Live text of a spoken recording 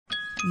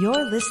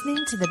You're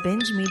listening to the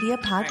Binge Media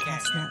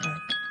Podcast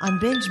Network on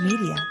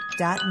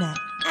BingeMedia.net.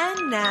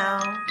 And now,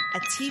 a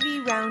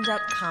TV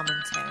Roundup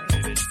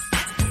commentary.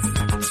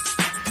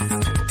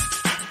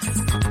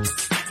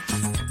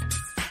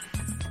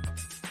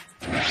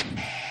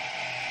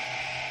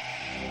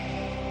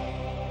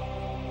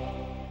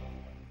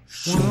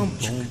 Quit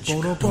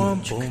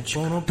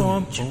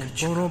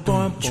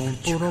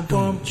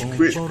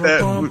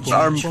that with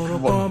arm.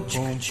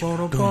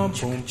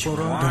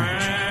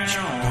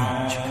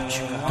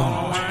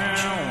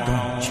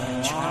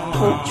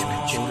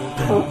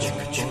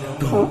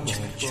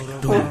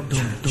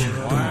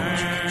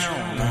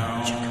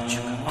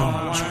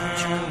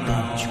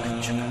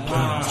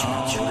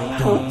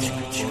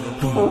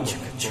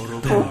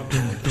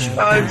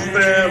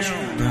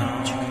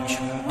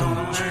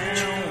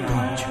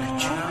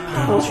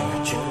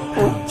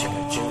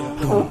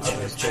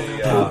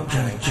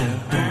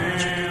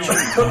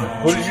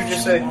 What did you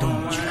just say?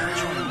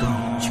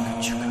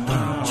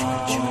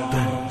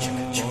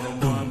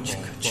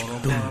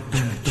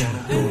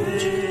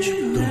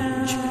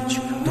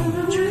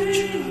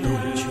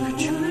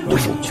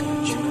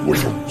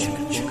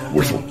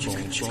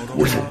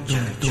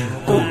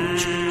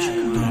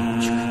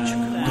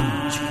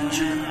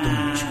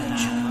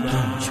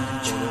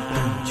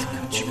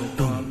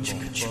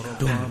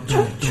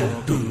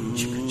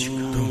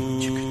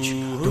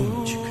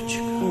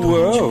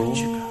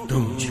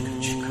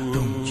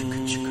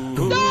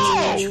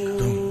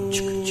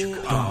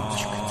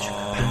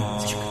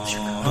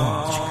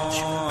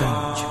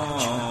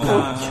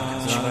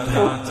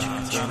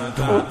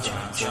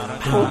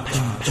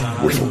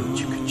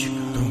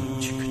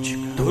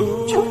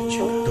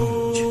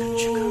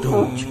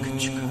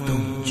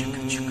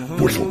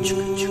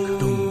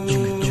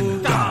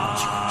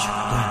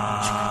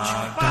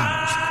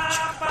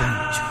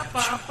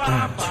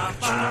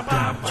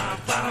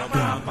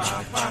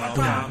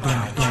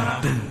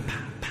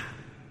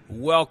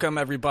 Welcome,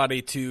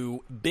 everybody,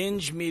 to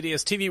Binge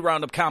Media's TV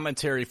Roundup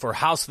commentary for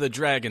House of the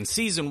Dragon,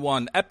 Season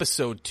 1,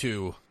 Episode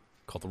 2,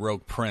 called The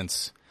Rogue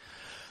Prince.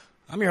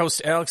 I'm your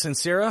host, Alex and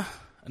Sarah,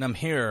 and I'm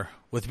here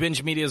with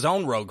Binge Media's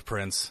own Rogue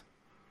Prince,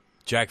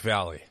 Jack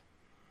Valley.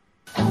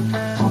 Go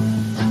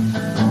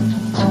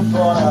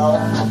on, Al.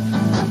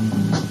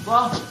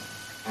 What?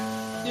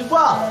 You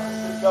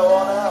what? Go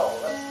on, Al.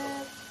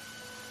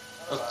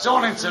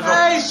 Don't interrupt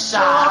Hey, the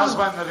stars son.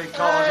 when they're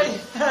recording.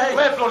 Hey.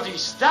 We're bloody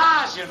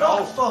stars, you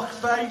know. Fuck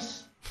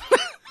face.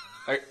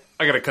 I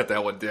gotta cut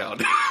that one down.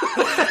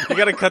 You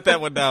gotta cut that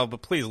one down,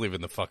 but please leave in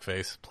the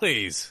fuckface.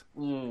 Please.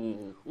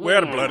 We're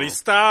bloody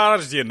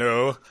stars, you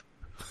know.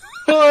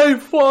 Hi,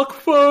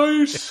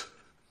 fuckface.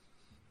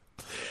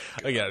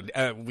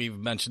 Again, we've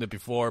mentioned it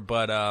before,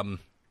 but,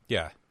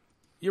 yeah.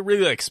 You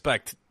really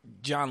expect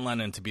John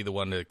Lennon to be the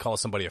one to call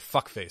somebody a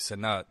fuckface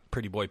and not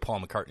pretty boy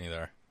Paul McCartney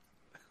there.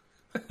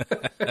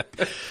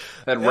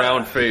 That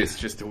round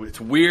face, it's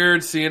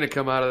weird seeing it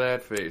come out of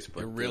that face.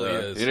 But, It really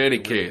is. In any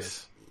It really case.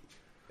 is.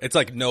 It's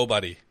like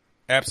nobody.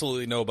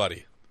 Absolutely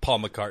nobody. Paul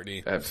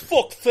McCartney.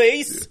 Absolutely.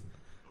 Fuckface!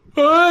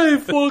 Hi,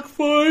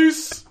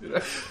 fuckface!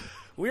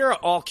 We are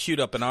all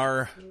queued up in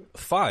our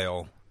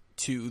file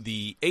to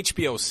the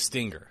HBO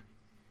Stinger.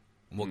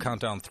 We'll count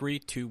down 3,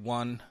 2,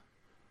 1,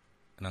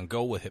 and on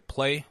go, we'll hit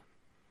play.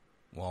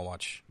 We'll all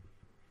watch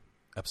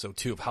episode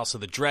 2 of House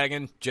of the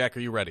Dragon. Jack, are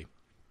you ready?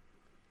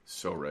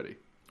 So ready.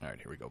 All right,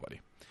 here we go, buddy.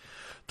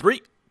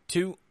 3,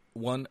 2,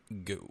 1,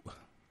 go.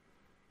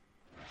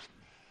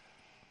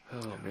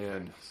 Oh,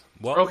 man.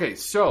 Well, Okay,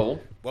 so...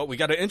 Well, we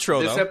got an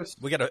intro, This though.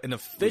 episode- We got an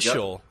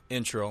official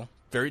intro.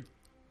 Very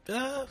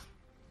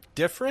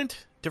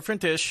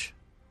different-ish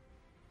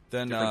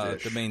than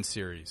Different-ish. the main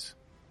series.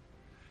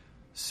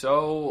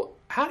 So,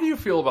 how do you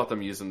feel about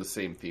them using the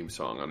same theme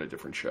song on a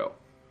different show?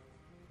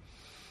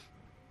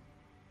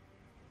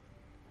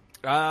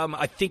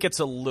 I think it's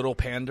a little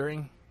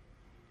pandering.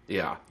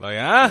 Yeah.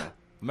 Like,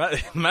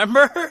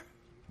 Remember?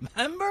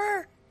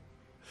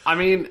 I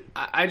mean,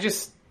 I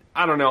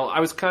don't know. I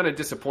was kind of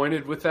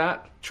disappointed with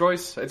that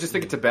choice. I just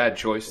think it's a bad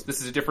choice.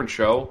 This is a different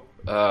show.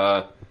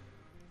 I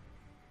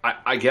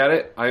get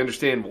it. I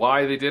understand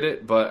why they did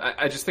it, but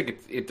I just think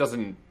it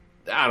doesn't...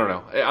 I don't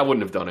know. I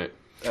wouldn't have done it.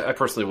 I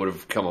personally would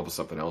have come up with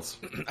something else.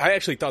 I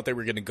actually thought they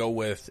were going to go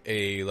with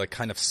a like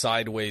kind of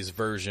sideways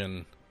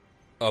version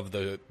of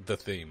the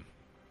theme.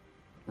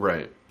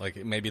 Right. Like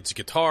maybe it's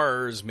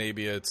guitars,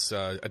 maybe it's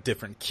a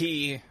different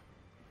key,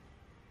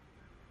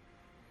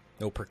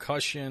 no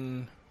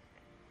percussion.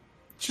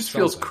 It just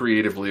feels Something.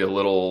 creatively a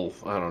little,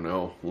 I don't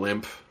know,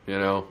 limp, you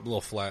know? A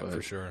little flat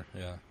for sure,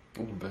 yeah. A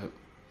little bit.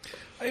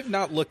 I have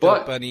not looked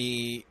But- up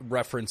any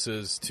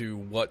references to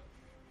what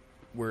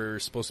we're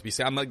supposed to be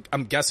saying.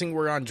 I'm guessing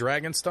we're on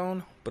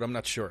Dragonstone, but I'm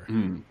not sure.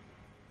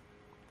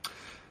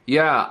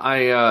 Yeah,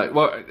 I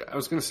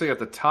was going to say at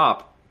the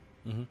top,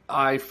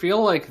 I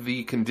feel like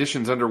the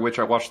conditions under which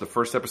I watched the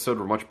first episode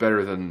were much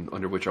better than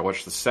under which I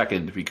watched the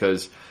second,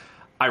 because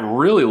I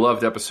really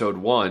loved episode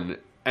 1,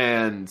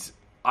 and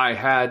I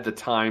had the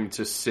time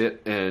to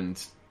sit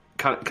and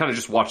kind of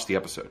just watch the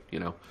episode, you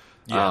know?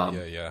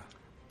 Yeah.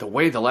 the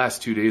way the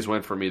last 2 days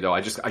went for me, though,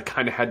 I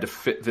kind of had to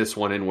fit this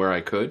one in where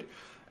I could.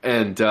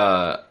 And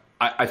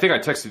I think I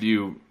texted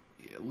you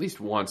at least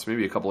once,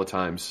 maybe a couple of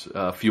times,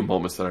 a few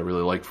moments that I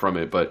really liked from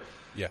it. But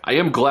Yeah. I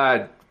am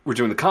glad we're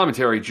doing the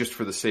commentary just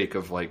for the sake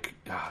of like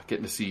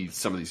getting to see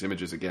some of these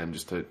images again,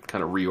 just to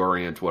kind of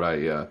reorient what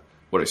I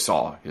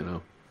saw, you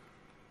know.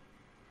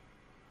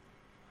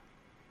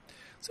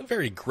 It's a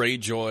very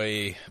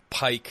Greyjoy,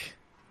 Pike,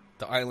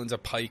 the Islands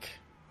of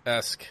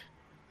Pike-esque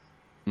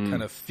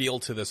kind of feel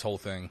to this whole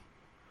thing.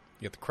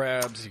 You got the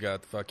crabs, you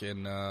got the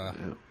fucking,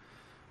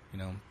 you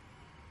know,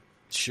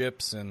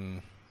 ships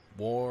and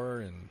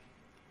war and...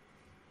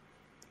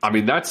 I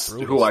mean, that's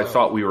who I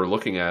thought we were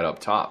looking at up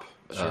top.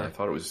 Sure. I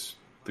thought it was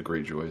the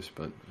Greyjoys,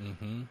 but...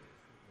 Mm-hmm.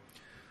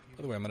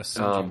 By the way, I'm going to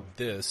send you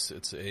this.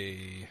 It's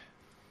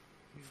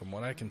from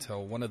what I can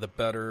tell, one of the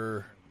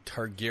better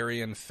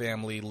Targaryen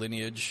family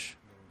lineage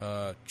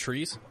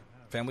trees,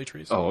 family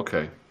trees. Oh,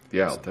 okay.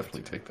 Yeah, I'll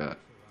definitely take that.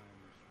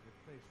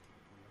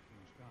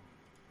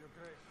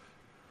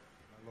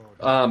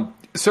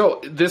 So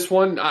this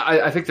one,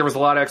 I think there was a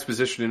lot of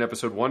exposition in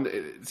episode 1.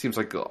 It seems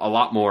like a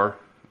lot more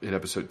in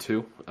episode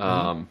 2.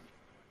 I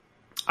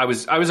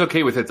was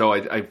okay with it, though.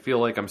 I feel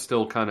like I'm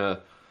still kind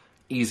of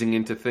easing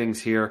into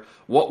things here.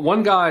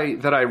 One guy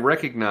that I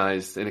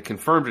recognized, and it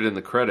confirmed it in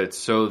the credits,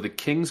 so the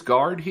King's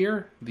Guard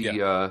here,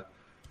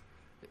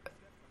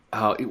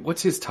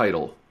 what's his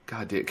title?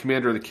 God damn,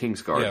 Commander of the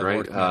King's Guard, right?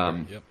 Lord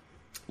Commander. Yep.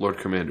 Lord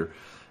Commander.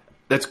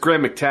 That's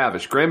Graham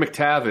McTavish. Graham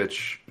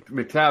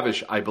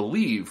McTavish, I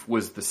believe,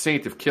 was the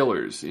Saint of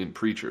Killers in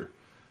Preacher.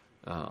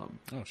 Oh,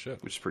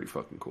 shit. Which is pretty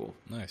fucking cool.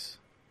 Nice.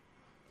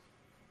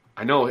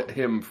 I know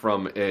him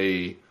from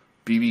a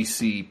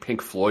BBC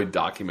Pink Floyd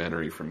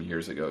documentary from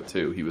years ago,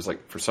 too. He was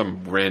like, for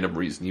some random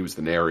reason, he was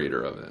the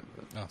narrator of it.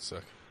 Oh,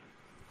 sick.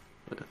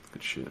 Yeah,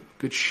 good shit.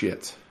 Good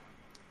shit.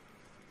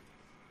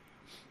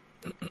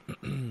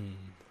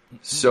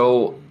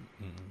 So,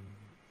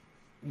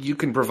 you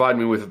can provide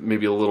me with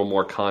maybe a little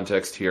more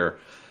context here.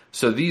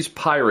 So these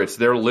pirates,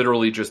 they're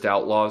literally just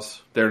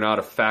outlaws. They're not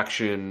a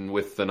faction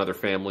with another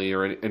family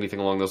or anything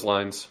along those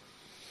lines.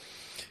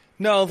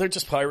 No, they're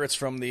just pirates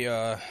from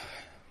the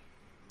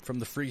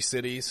free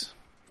cities,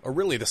 or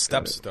really the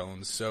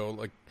Stepstones. So,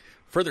 like,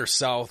 further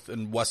south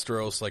in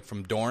Westeros, like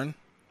from Dorne,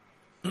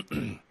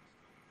 there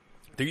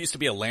used to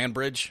be a land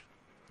bridge,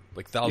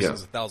 like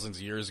thousands and thousands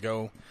of years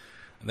ago,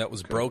 and that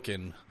was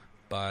broken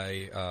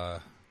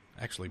by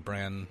actually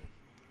Bran.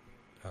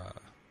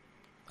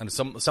 And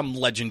some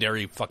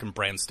legendary fucking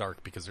Bran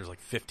Stark, because there's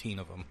like 15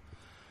 of them,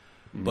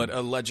 but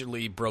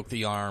allegedly broke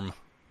the arm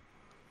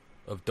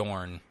of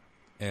Dorne,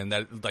 and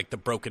that like the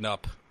broken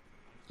up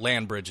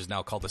land bridge is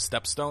now called the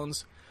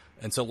Stepstones,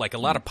 and so like a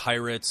lot of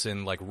pirates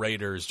and like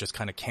raiders just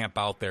kind of camp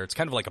out there. It's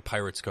kind of like a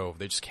Pirate's Cove.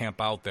 They just camp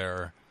out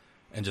there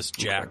and just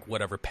jack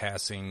whatever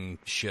passing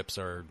ships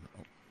are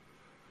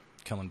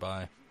coming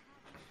by.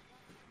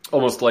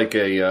 Almost like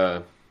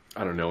a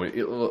I don't know,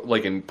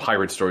 like in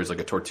pirate stories, like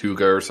a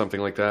Tortuga or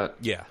something like that?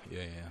 Yeah.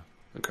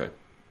 Okay.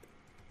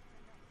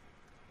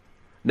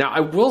 Now, I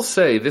will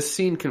say, this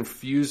scene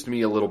confused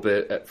me a little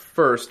bit at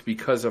first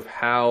because of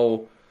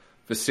how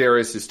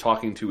Viserys is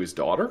talking to his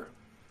daughter.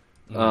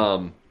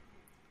 I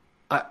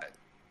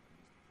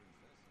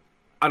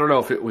don't know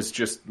if it was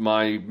just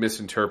my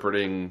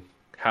misinterpreting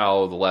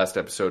how the last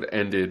episode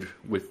ended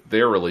with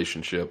their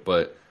relationship,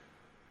 but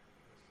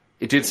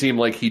it did seem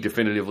like he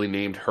definitively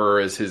named her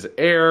as his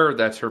heir.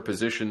 That's her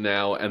position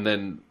now. And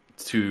then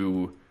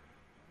to,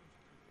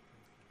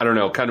 I don't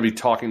know, kind of be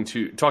talking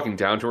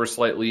down to her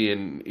slightly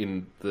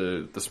in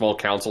the small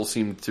council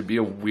seemed to be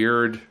a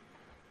weird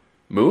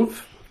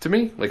move to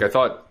me. Like, I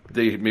thought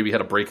they maybe had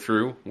a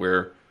breakthrough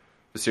where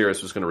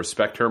Viserys was going to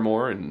respect her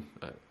more. And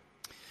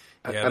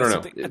I don't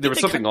know. There was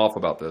something off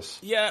about this.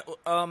 Yeah.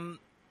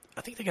 I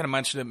think they kind of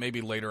mentioned it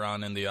maybe later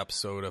on in the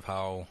episode of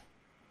how,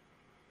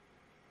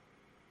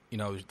 you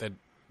know, that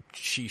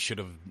she should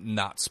have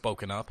not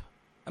spoken up.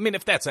 I mean,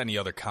 if that's any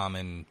other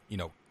common, you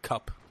know,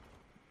 cup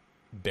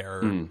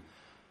bearer,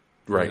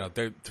 right? You know,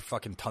 their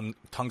fucking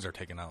tongues are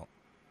taken out,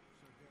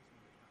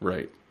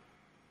 right?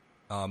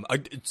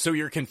 So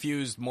you're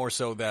confused more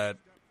so that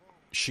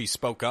she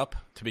spoke up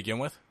to begin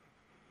with?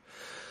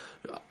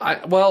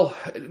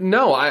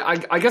 No.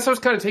 I guess I was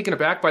kind of taken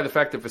aback by the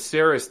fact that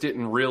Viserys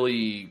didn't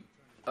really.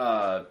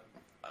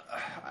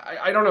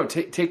 I don't know,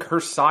 take her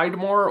side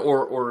more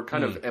or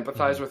kind of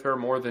empathize with her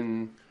more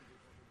than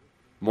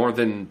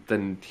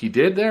he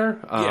did there.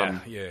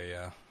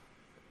 Yeah.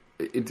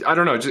 I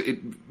don't know.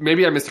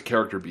 Maybe I missed a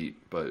character beat,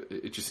 but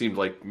it just seemed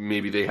like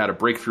maybe they had a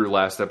breakthrough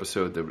last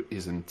episode that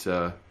isn't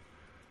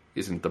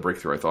the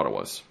breakthrough I thought it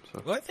was.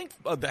 So. Well, I think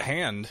the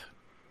Hand,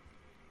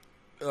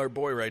 our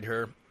boy right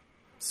here,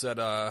 said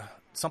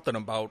something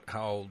about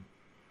how,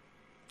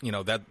 you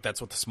know, that's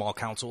what the small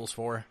council is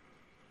for.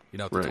 You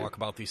know, to talk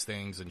about these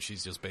things, and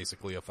she's just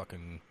basically a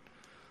fucking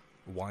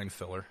wine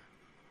filler.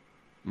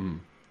 A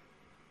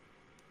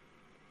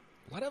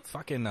lot of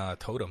fucking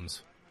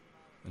totems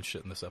and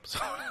shit in this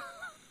episode.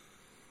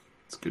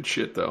 It's good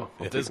shit, though.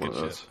 It is good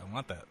shit. I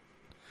want that.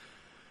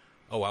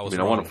 Oh, I was I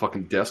wrong. want a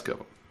fucking desk of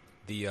them.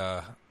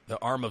 The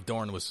arm of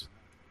Dorne was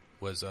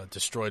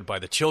destroyed by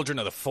the children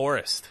of the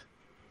forest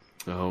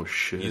Oh,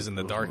 shit. using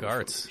the dark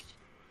arts.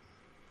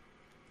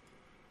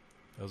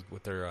 That was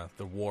with their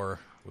the war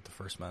with the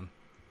First Men.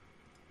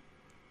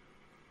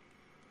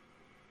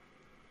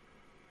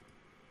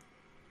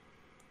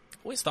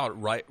 Always thought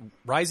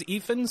Rise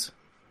Evans.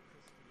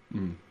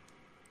 I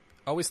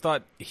always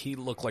thought he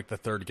looked like the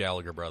third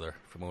Gallagher brother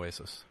from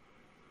Oasis.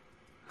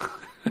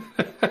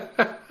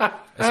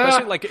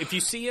 Especially like if you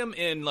see him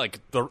in like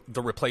the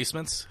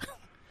Replacements.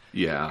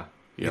 Yeah.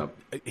 Yep.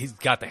 He's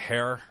got the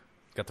hair,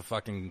 got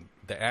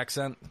the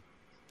accent,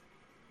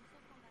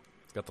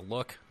 he's got the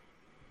look.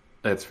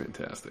 That's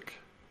fantastic.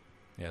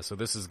 Yeah, so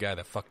this is the guy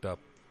that fucked up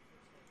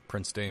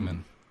Prince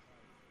Damon,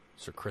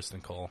 Sir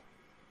Kristen Cole.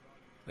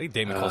 I think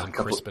Damon calls him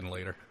Crispin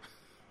later.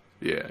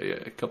 Yeah.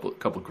 A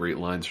couple great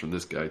lines from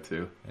this guy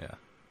too. Yeah.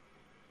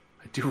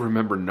 I do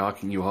remember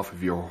knocking you off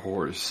of your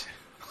horse.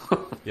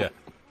 Yeah.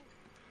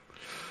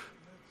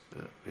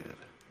 Man.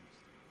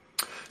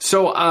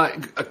 So,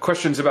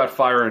 questions about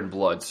Fire and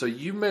Blood. So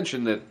you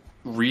mentioned that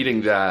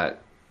reading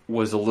that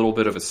was a little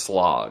bit of a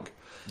slog.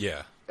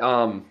 Yeah.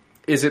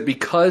 Is it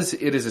because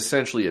it is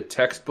essentially a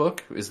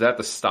textbook? Is that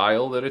the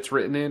style that it's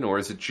written in, or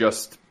is it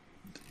just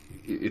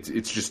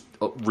it's just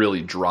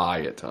really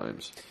dry at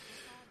times?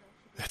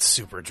 It's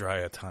super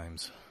dry at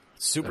times.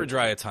 Super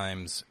dry at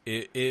times.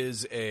 It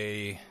is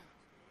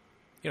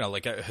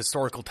like a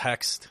historical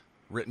text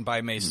written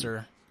by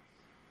Maester.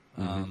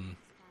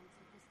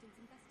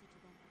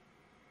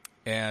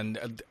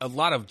 And a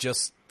lot of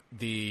just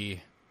the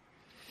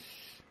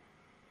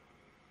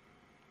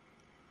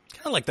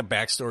kind of like the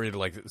backstory to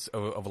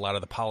of a lot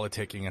of the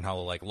politicking and how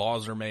like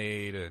laws are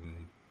made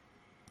and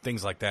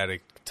things like that.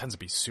 It tends to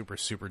be super,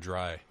 super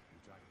dry.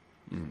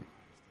 And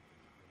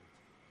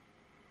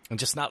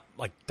just not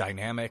like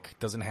dynamic.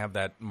 Doesn't have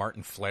that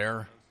Martin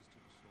flair.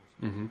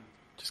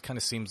 Just kind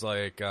of seems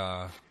like you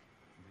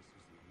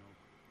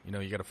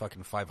got a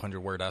fucking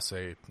 500-word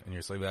essay and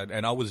you're like that.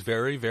 And I was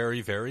very,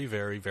 very, very,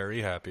 very,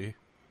 very happy.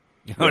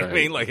 You know what I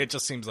mean? Like it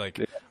just seems like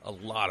a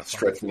lot of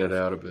stretching it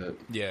out a bit.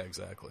 Yeah,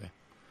 exactly.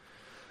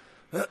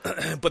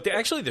 But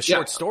the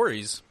short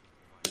stories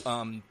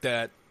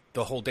that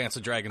the whole Dance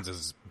of Dragons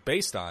is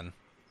based on,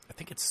 I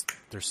think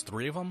there's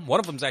 3 of them. One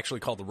of them's actually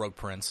called The Rogue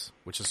Prince,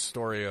 which is a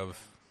story of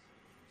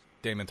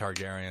Daemon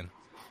Targaryen.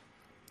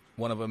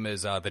 One of them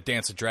is The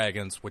Dance of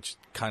Dragons, which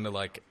kind of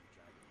like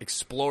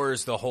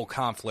explores the whole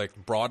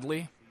conflict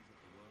broadly.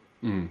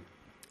 And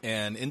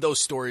in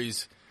those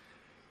stories,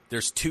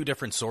 there's 2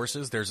 different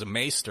sources. There's a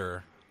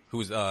maester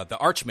who's the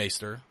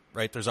archmaester,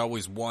 right? There's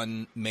always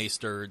one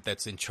maester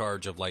that's in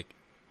charge of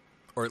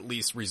or at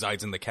least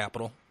resides in the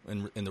capital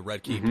in the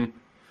Red Keep.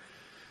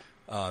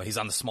 He's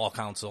on the small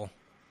council.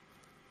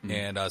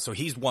 And so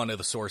he's one of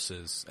the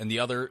sources. And the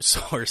other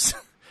source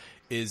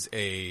is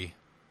a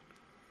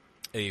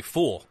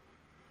fool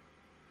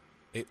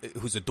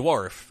who's a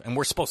dwarf. And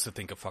we're supposed to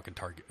think of fucking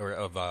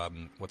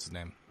what's his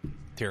name?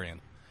 Tyrion.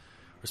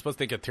 We're supposed to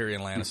think of Tyrion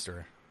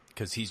Lannister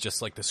because he's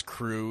just like this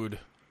crude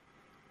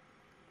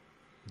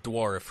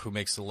dwarf who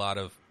makes a lot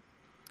of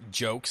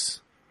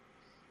jokes.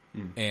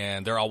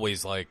 And they're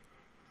always like,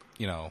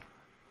 the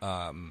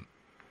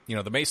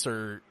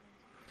maester,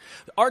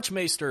 the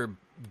Archmaester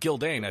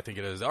Gildane, I think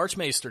it is. The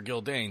Archmaester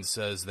Gildane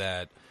says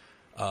that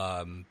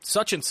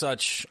such and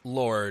such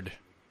lord,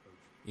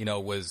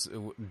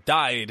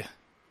 died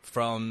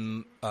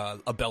from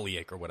a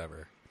bellyache or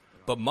whatever.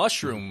 But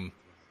Mushroom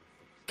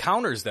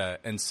counters that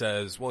and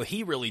says, well,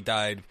 he really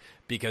died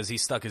because he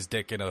stuck his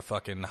dick in a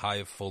fucking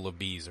hive full of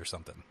bees or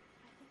something.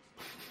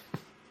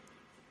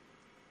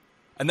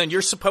 And then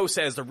you're supposed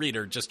to, as the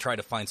reader, just try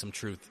to find some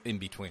truth in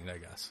between, I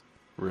guess.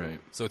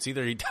 Right. So it's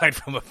either he died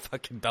from a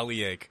fucking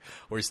bellyache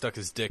or he stuck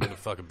his dick in a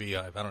fucking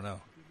beehive. I don't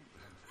know.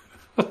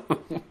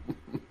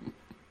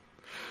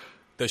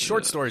 The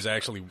short stories,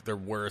 actually, they're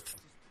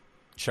worth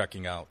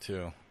checking out,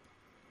 too.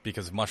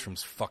 Because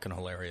Mushroom's fucking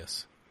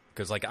hilarious.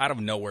 Because, out of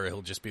nowhere,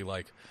 he'll just be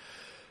like,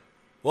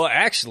 well,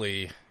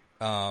 actually,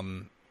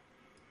 the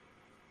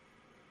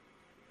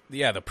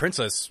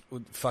princess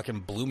fucking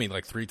blew me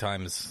 3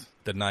 times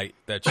the night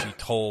that she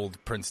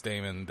told Prince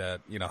Daemon that,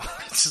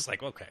 it's just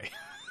like, okay,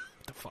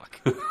 what the fuck?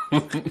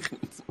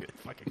 It's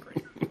fucking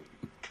great.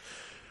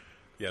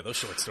 Yeah, those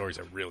short stories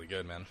are really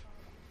good, man.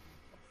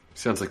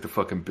 Sounds like the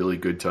fucking Billy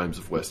Goodtimes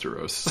of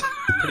Westeros.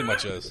 Pretty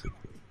much is.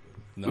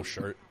 No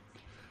shirt.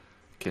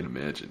 Can't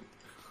imagine.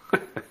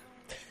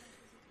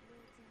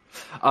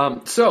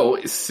 So,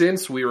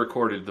 since we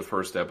recorded the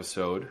first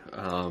episode,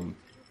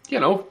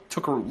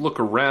 took a look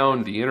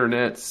around the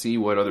internet, see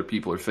what other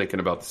people are thinking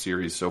about the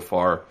series so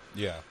far.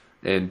 Yeah.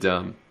 And,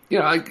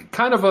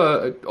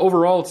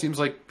 overall, it seems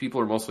like people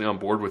are mostly on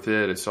board with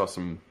it. I saw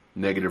some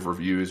negative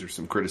reviews or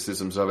some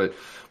criticisms of it.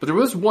 But there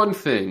was one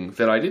thing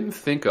that I didn't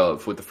think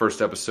of with the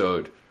first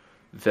episode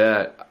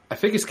that I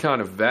think is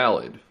kind of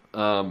valid.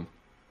 So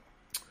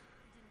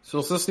I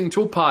was listening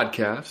to a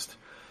podcast,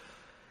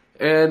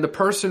 and the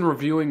person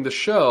reviewing the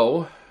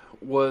show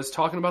was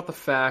talking about the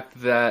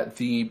fact that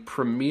the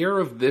premiere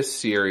of this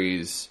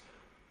series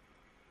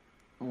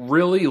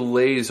really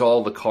lays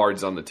all the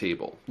cards on the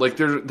table. Like,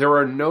 there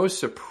are no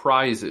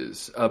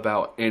surprises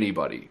about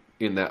anybody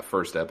in that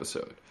first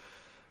episode.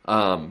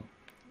 And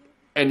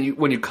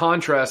when you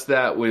contrast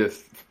that with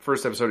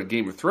first episode of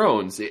Game of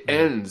Thrones, it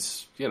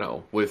ends,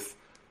 with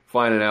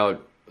finding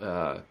out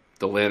the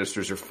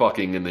Lannisters are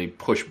fucking and they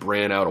push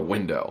Bran out a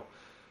window.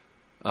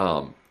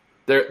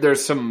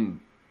 There's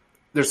some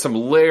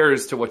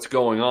layers to what's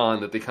going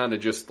on that they kind of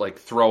just like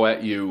throw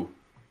at you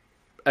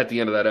at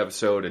the end of that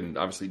episode, and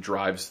obviously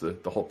drives the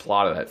whole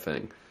plot of that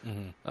thing.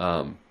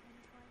 Mm-hmm.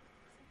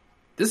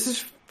 This is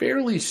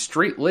fairly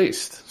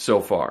straight-laced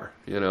so far,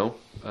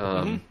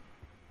 Mm-hmm.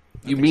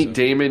 You meet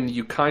Daemon,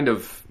 you kind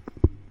of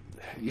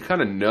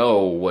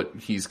know what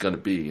he's going to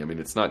be. I mean,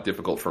 it's not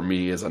difficult for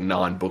me as a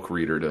non-book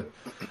reader to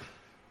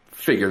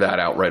figure that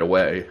out right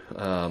away.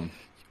 And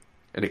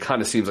it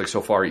kind of seems like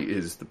so far he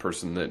is the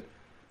person that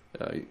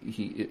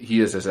he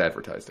is as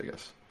advertised, I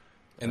guess.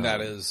 And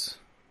that is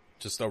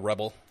just a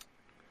rebel.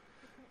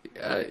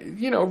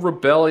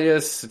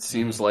 Rebellious. It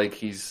seems like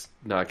he's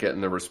not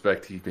getting the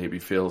respect he maybe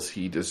feels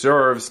he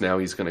deserves. Now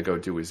he's going to go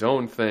do his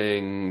own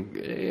thing,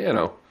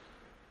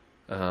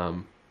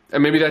 and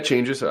maybe that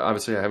changes.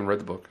 Obviously, I haven't read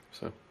the book,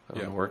 so I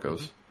don't know where it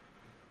goes.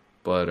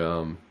 But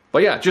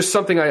yeah, just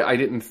something I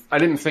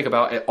didn't think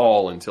about at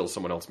all until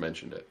someone else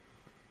mentioned it.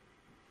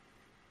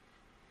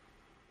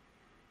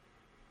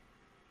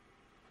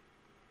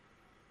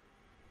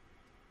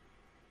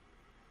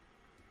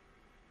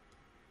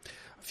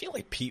 I feel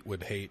like Pete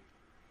would hate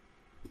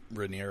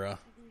Rhaenyra.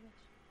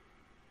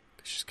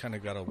 She's kind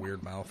of got a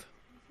weird mouth.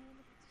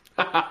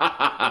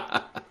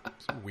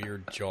 Some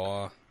weird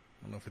jaw. I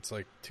don't know if it's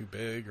like too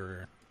big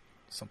or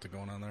something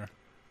going on there.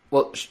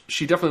 Well,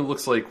 she definitely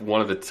looks like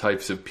one of the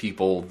types of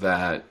people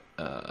that,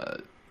 I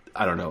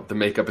don't know, the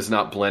makeup is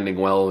not blending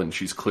well and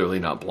she's clearly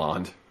not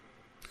blonde.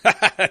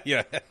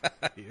 Yeah.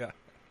 Yeah.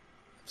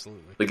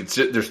 Absolutely. Like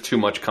there's too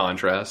much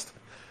contrast.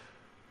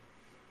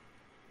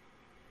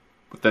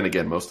 But then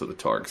again, most of the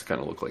Targs kind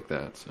of look like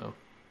that, so.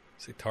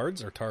 Say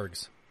Tards or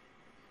Targs?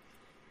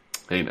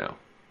 Hey, now.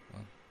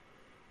 Well,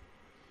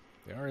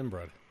 they are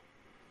inbred.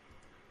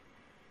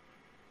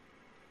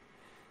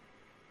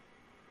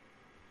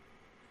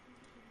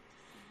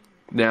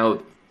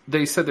 Now,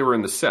 they said they were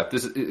in the Sept.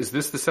 Is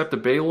this the Sept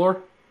of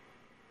Baelor?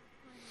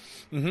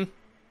 Mm-hmm.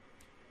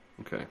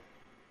 Okay. I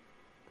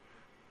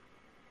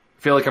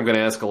feel like I'm going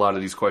to ask a lot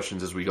of these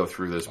questions as we go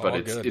through this, but All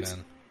it's good,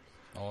 man.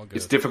 All good.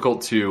 It's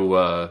difficult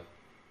to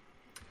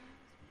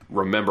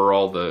remember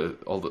all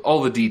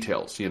the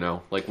details.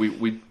 Like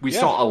we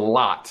saw a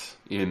lot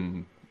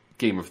in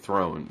Game of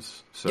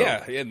Thrones. So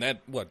yeah, and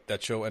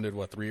that show ended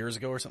 3 years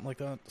ago or something like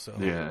that. So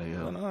yeah.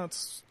 No,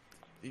 it's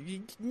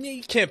you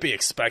can't be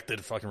expected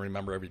to fucking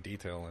remember every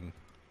detail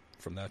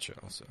from that show.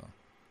 So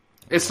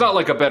it's not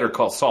like a Better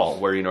Call Saul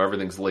where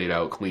everything's laid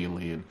out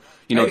cleanly and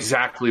you know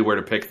exactly where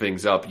to pick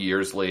things up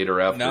years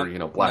later after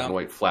black and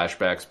white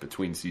flashbacks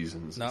between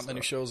seasons. Not many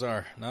shows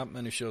are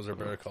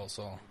Better Call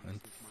Saul. And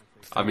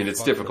I mean,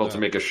 it's difficult to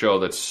make a show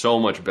that's so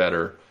much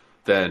better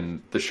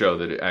than the show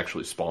that it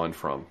actually spawned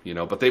from,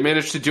 But they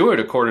managed to do it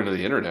according to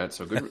the internet,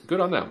 so good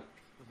on them.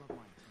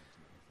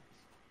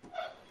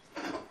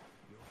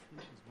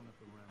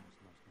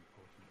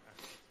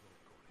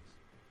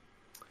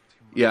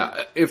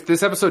 Yeah, if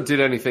this episode did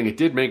anything, it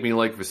did make me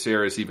like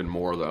Viserys even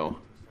more, though.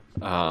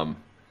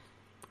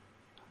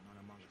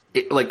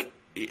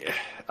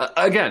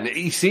 Again,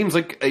 he seems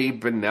like a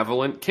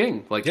benevolent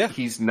king.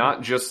 He's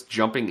not just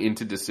jumping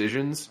into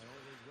decisions.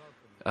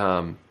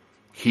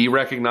 He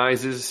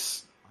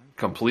recognizes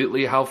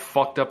completely how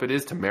fucked up it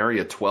is to marry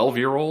a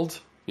 12-year-old,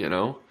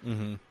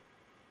 Mm-hmm.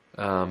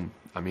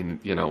 I mean,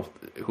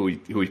 who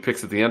he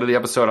picks at the end of the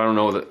episode, I don't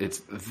know that it's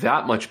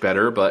that much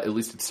better, but at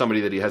least it's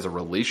somebody that he has a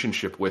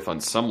relationship with on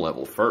some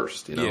level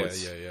first, Yeah.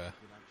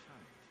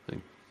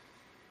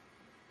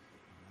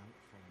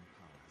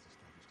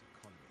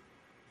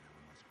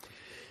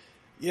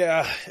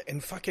 Yeah,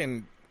 and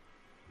fucking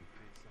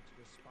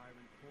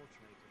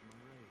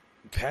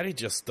Patty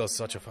just does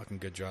such a fucking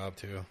good job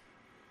too.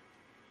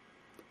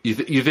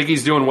 You think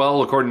he's doing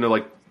well according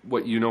to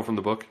what you know from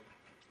the book?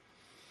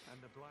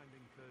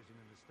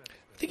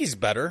 I think he's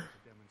better.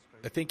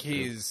 I think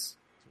you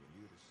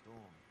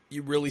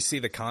really see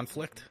the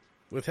conflict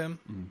with him,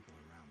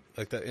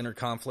 like the inner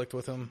conflict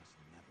with him.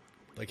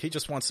 Like he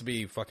just wants to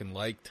be fucking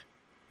liked.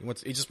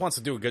 He just wants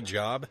to do a good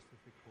job.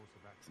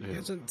 Yeah. He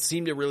doesn't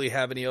seem to really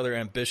have any other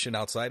ambition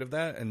outside of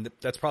that, and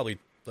that's probably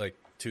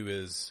to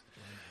his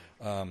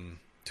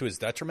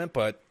detriment.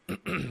 But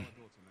in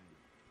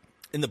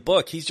the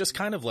book, he's just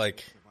kind of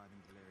like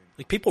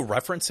people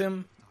reference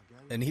him,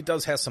 and he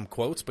does have some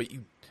quotes, but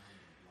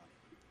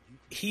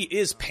he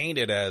is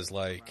painted as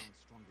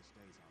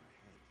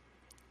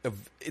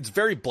it's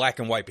very black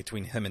and white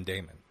between him and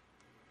Daemon.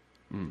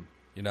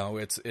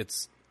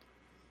 It's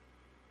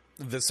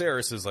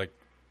Viserys is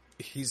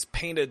he's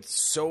painted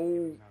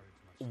so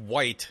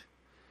white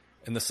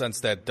in the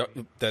sense that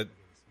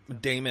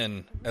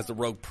Daemon, as the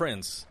rogue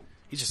prince,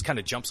 he just kind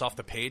of jumps off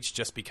the page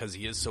just because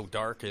he is so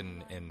dark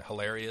and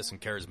hilarious and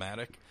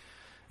charismatic.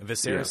 And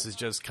Viserys is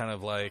just kind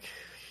of like,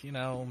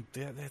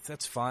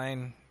 that's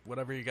fine,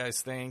 whatever you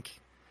guys think.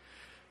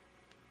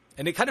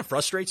 And it kind of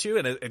frustrates you,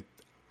 and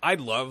I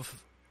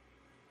love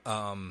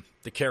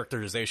the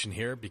characterization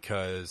here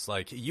because,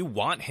 like, you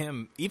want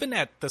him, even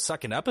at the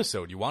second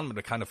episode, you want him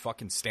to kind of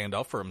fucking stand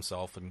up for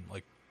himself and,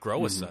 like,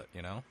 grow a set,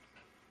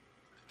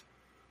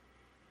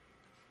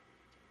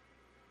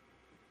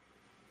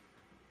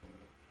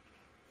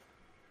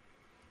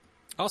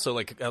 Also,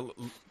 like, I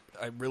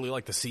really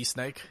like the sea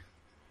snake.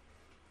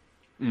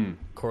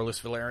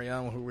 Corlys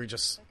Valerio, who we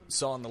just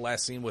saw in the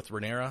last scene with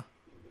Rhaenyra,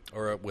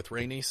 or with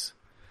Rhaenys.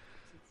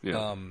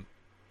 Yeah.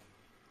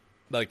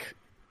 Like,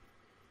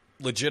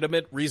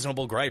 legitimate,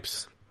 reasonable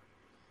gripes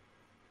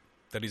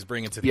that he's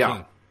bringing to the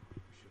king.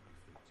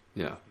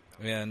 Yeah.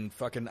 And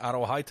fucking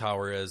Otto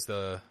Hightower as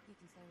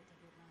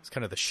it's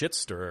kind of the shit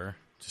stirrer,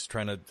 just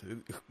trying to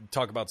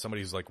talk about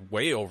somebody who's, like,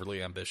 way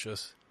overly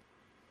ambitious.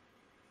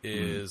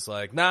 Is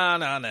like, nah,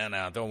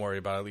 don't worry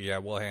about it. Yeah,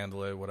 we'll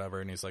handle it, whatever.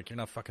 And he's like, you're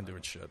not fucking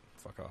doing shit.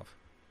 Fuck off.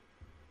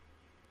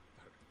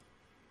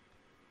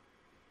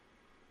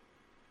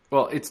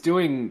 Well, it's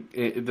doing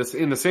this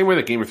in the same way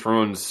that Game of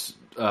Thrones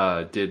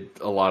did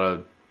a lot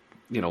of,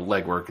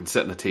 legwork and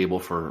setting the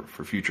table for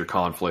future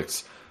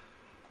conflicts.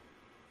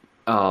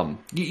 You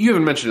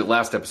even mentioned it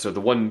last episode. The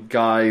one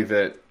guy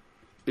that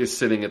is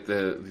sitting at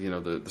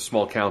the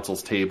small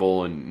council's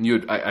table, and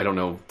I don't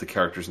know the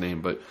character's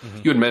name, but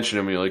you had mentioned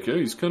him, and you're like, yeah,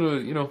 he's kind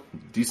of,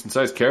 decent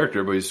sized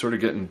character, but he's sort of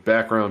getting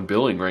background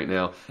billing right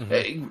now.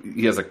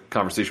 He has a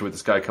conversation with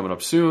this guy coming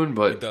up soon,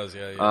 but it does,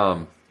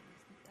 yeah.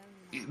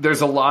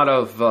 There's a lot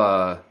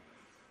of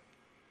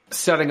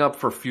setting up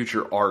for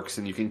future arcs,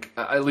 and you can,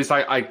 at least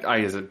I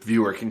as a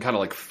viewer, can kind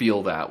of like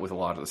feel that with a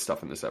lot of the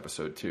stuff in this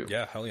episode too.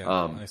 Yeah, hell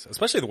yeah, nice.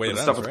 Especially the way it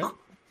ends, right?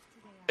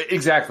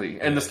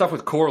 Exactly, and the stuff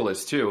with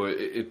Corlys too.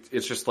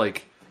 It's just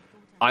like,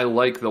 I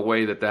like the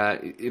way that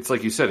it's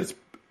like you said. It's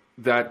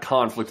that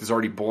conflict is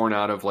already born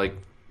out of like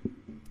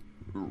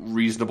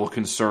reasonable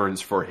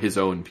concerns for his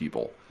own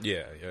people.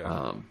 Yeah.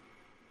 I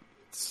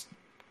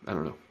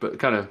don't know, but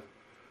kind of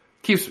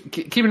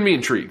keeping me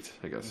intrigued,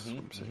 I guess. Is what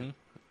I'm saying.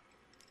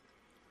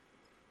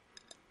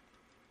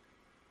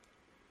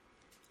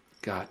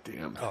 God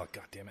damn. Oh,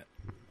 god damn it.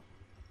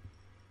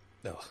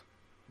 No.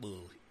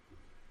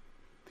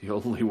 The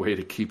only way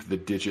to keep the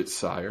digit,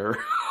 sire.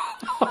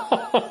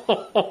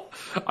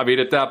 I mean,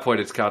 at that point,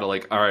 it's kind of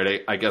like, all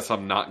right, I guess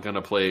I'm not going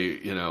to play,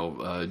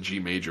 G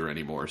major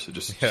anymore, so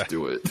just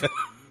do it.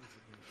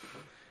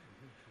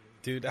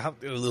 Dude, how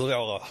does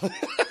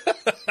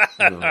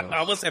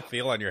that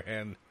feel on your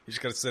hand? You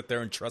just got to sit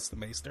there and trust the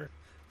maester?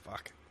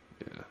 Fuck.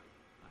 Yeah.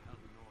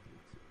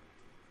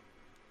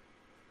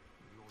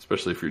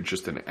 Especially if you're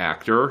just an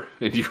actor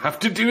and you have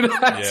to do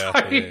that. Yeah,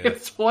 I mean,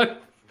 it's one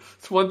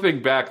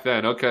thing back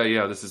then. Okay,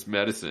 yeah, this is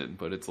medicine,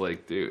 but it's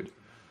like, dude,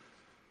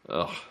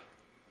 ugh.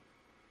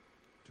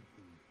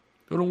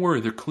 Oh, don't worry,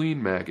 they're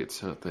clean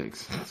maggots. Oh,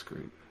 thanks. That's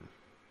great.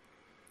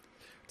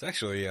 It's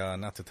actually,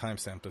 not to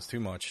timestamp this too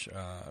much,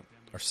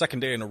 our second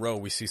day in a row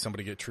we see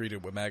somebody get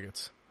treated with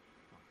maggots.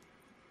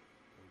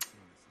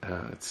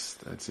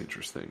 That's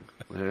interesting.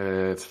 I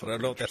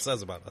don't know what that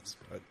says about us,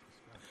 but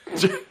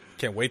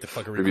can't wait to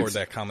fucking record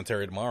that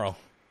commentary tomorrow.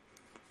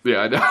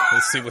 Yeah, I know.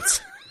 Let's see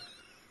what's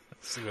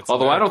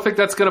Although I don't think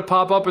that's going to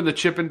pop up in the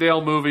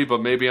Chippendale movie,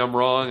 but maybe I'm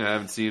wrong. I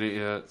haven't seen it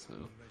yet.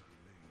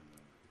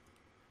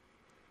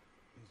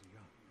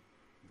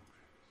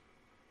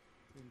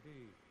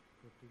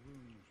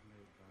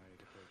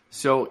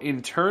 So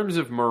in terms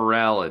of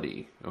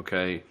morality,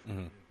 okay,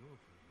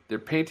 they're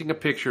painting a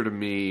picture to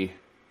me.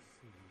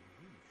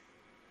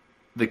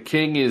 The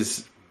king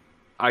is,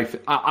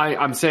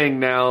 I'm saying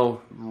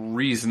now,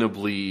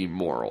 reasonably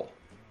moral.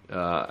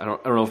 I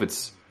don't know if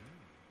it's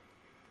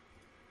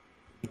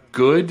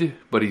good,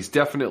 but he's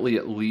definitely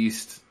at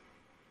least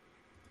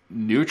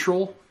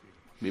neutral.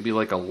 Maybe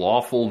like a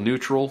lawful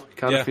neutral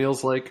kind of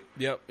feels like.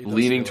 Yep.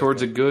 Leaning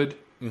towards a good.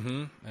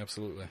 Mm-hmm.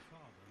 Absolutely.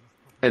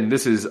 And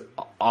this is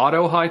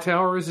Otto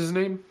Hightower is his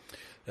name?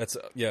 That's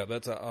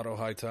Otto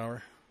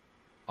Hightower.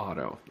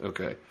 Otto,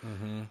 okay.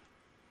 Mm-hmm.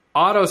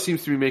 Otto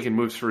seems to be making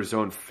moves for his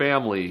own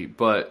family,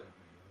 but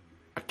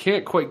I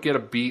can't quite get a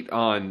beat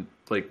on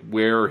like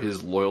where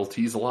his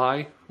loyalties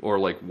lie or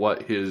like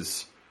what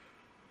his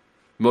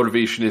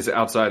motivation is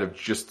outside of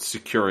just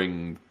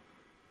securing,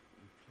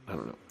 I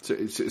don't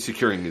know,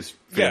 securing his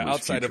family's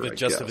outside future, of it,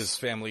 just of his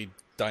family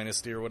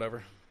dynasty or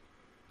whatever.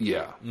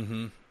 Yeah.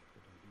 Mm-hmm.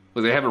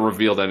 But they haven't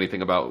revealed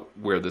anything about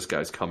where this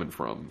guy's coming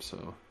from,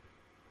 so.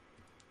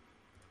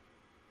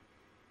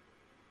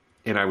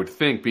 And I would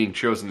think being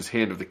chosen as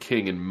Hand of the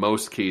King in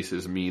most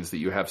cases means that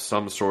you have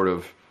some sort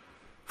of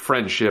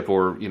friendship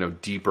or,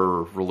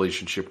 deeper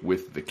relationship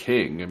with the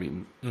king. I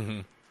mean,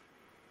 at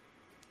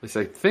least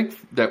I think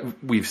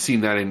that we've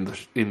seen that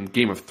in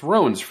Game of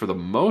Thrones for the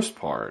most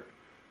part.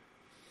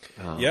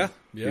 Yeah.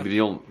 Maybe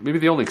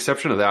the only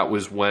exception to that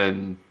was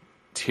when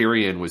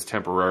Tyrion was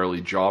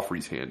temporarily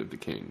Joffrey's Hand of the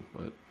King,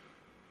 but.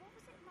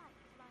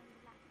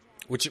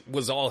 Which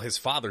was all his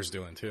father's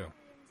doing, too.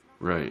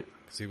 Right.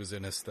 Because he was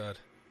in his stead.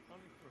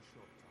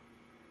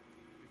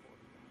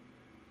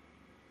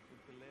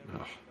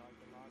 Ugh.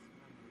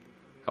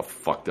 How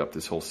fucked up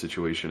this whole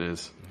situation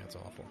is. That's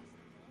awful.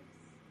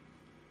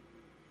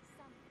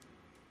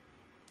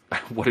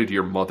 What did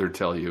your mother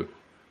tell you?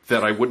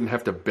 That I wouldn't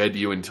have to bed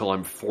you until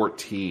I'm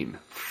 14.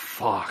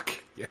 Fuck.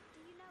 Yeah.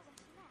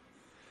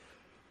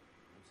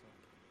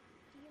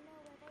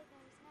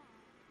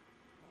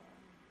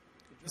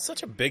 It's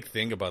such a big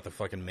thing about the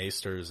fucking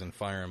Maesters and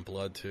Fire and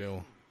Blood,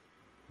 too.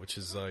 Which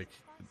is like,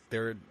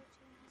 they're...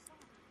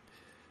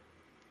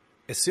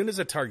 As soon as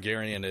a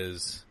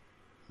Targaryen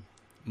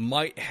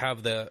might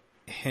have the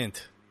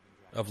hint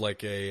of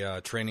like a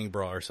training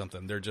bra or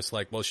something, they're just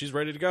like, well, she's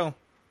ready to go.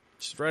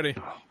 She's ready.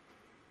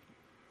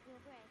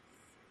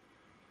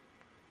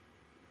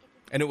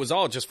 And it was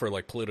all just for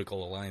like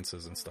political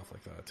alliances and stuff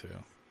like that, too.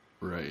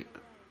 Right.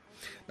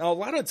 Now, a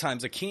lot of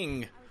times a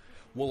king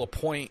will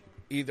appoint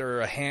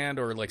either a hand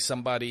or like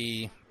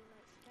somebody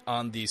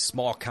on the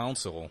small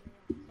council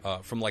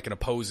from like an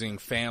opposing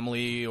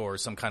family or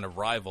some kind of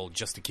rival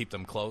just to keep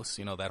them close.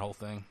 You know, that whole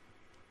thing.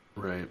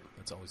 Right.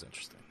 That's always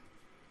interesting.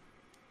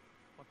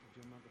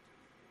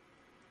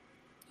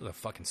 This is a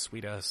fucking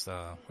sweet ass,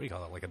 what do you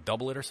call it? Like a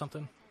doublet or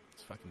something?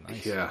 It's fucking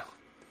nice. Yeah.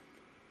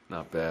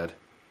 Not bad.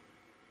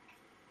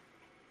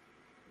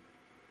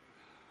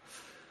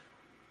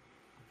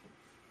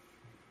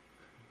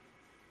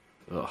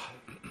 Ugh.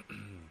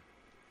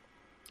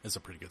 It's a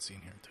pretty good scene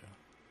here, too.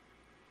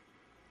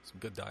 Some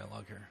good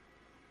dialogue here.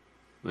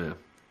 Yeah.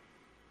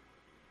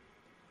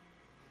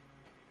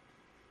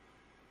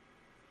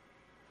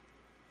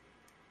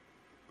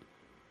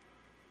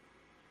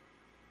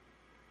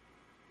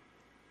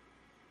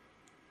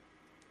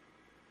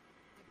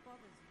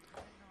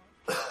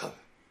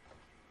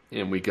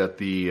 And we got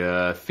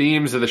the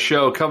themes of the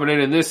show coming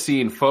in this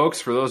scene,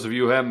 folks. For those of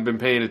you who haven't been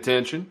paying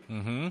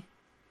attention,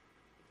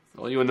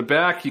 all you in the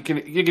back, you can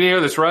hear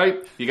this, right?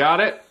 You got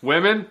it,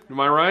 women. Am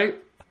I right?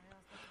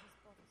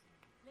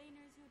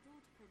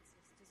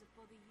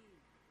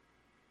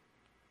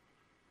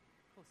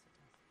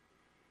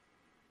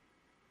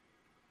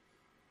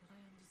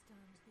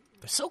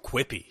 They're so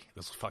quippy,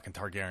 those fucking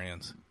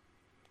Targaryens.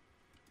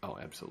 Oh,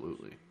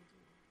 absolutely.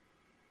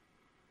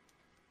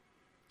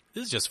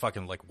 This is just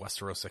fucking like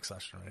Westeros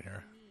Succession right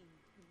here.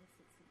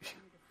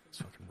 These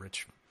fucking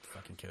rich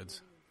fucking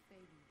kids.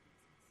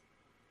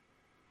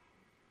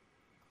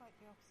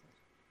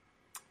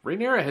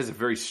 Rhaenyra has a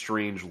very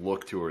strange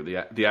look to her.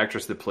 The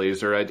actress that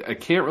plays her, I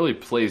can't really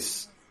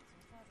place.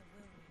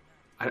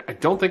 I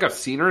don't think I've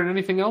seen her in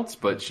anything else,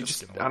 but she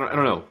just I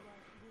don't know.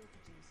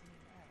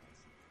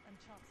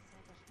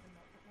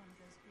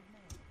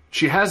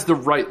 She has the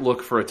right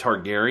look for a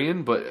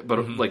Targaryen, but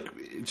like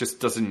it just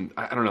doesn't.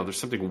 I don't know. There's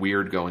something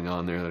weird going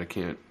on there that I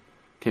can't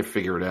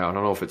figure it out. I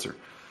don't know if it's her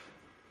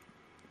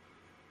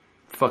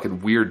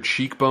fucking weird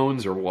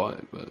cheekbones or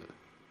what, but.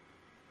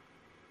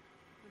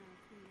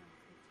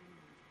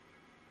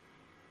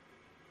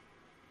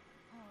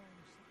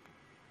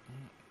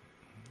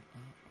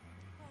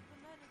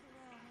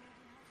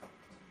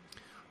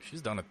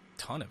 She's done a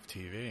ton of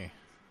TV.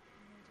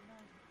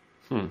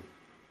 Oh,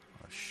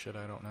 shit,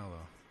 I don't know,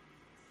 though.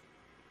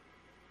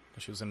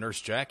 She was in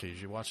Nurse Jackie. Did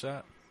you watch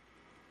that?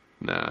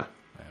 Nah.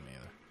 Yeah, me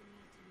either.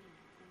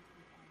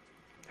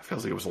 It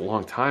feels like it was a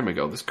long time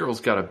ago. This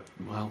girl's got a...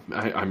 Well,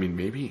 I mean,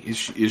 maybe. Is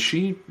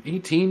she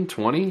 18,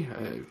 20?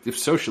 If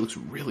so, she looks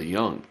really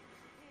young.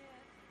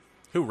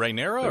 Who,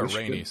 Rhaenyra or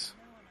Rhaenys?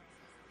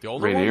 The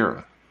older one?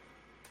 Rhaenyra.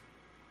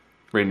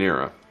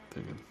 Rhaenyra.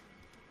 Thinking.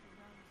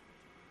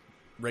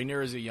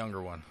 Rhaenyra is a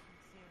younger one.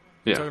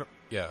 Yeah.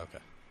 Yeah, okay.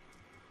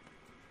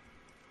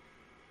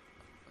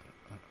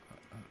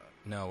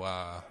 No,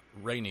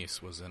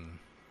 Rhaenys was in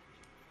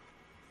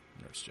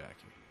Nurse Jackie.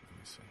 Let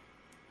me see.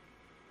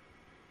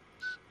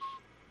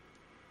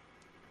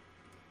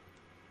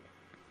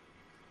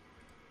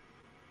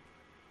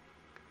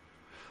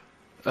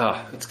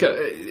 It's got,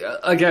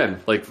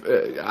 again, like,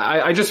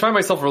 I just find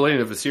myself relating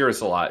to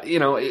Viserys a lot. You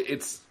know,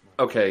 it's,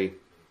 okay,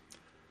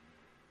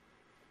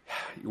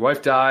 your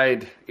wife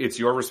died, it's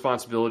your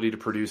responsibility to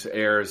produce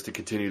heirs to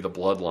continue the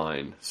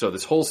bloodline. So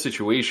this whole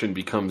situation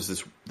becomes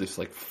this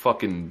like,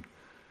 fucking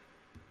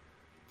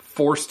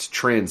forced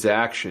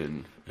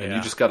transaction, and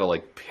you just gotta,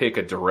 like, pick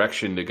a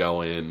direction to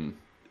go in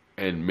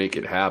and make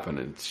it happen.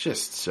 And it's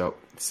just so,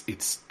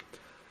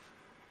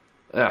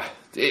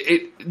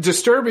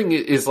 disturbing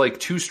is like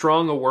too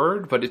strong a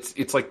word, but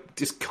it's like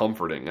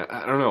discomforting.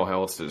 I don't know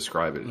how else to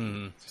describe it.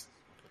 Just...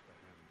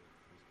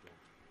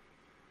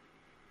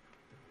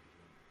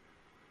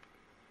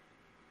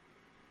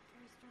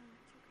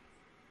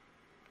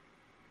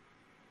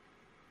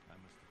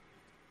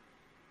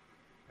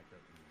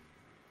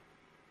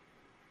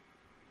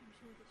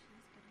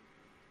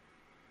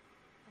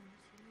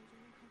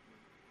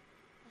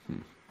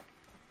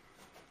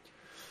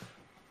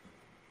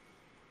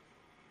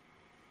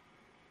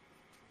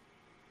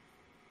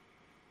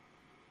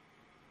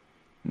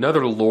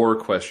 Another lore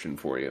question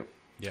for you.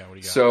 Yeah, what do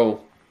you got?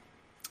 So,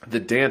 the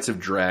Dance of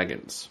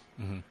Dragons.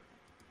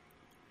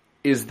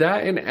 Is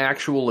that an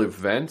actual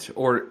event,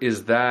 or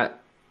is that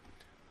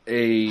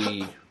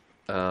a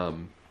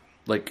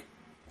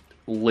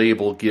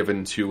label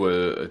given to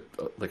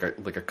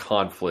a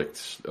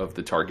conflict of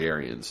the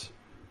Targaryens?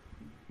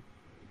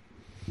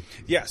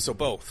 Yeah, so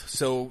both.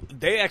 So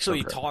they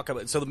actually talk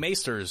about. So the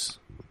Maesters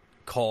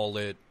call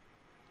it.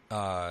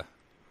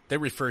 They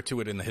refer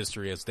to it in the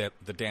history as the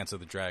Dance of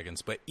the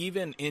Dragons. But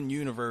even in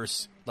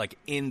universe, like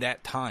in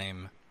that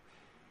time,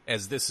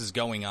 as this is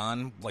going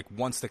on, like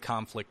once the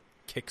conflict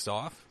kicks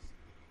off,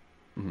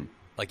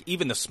 like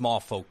even the small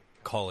folk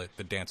call it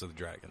the Dance of the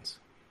Dragons.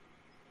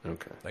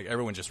 Okay. Like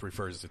everyone just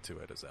refers to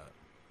it as that.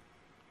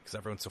 Because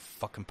everyone's so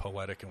fucking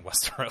poetic in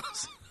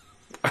Westeros.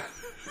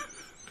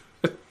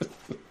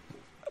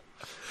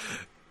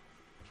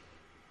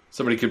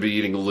 Somebody could be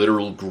eating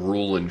literal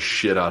gruel and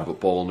shit out of a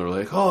bowl, and they're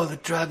like, "Oh, the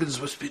dragons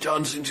must be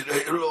dancing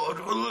today,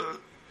 Lord."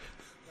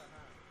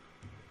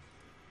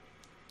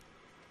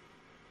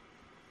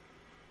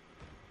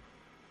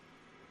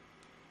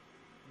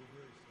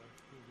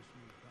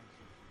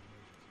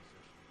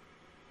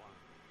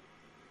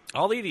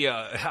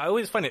 I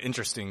always find it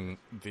interesting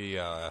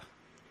the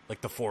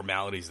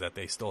formalities that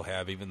they still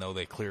have, even though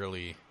they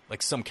clearly,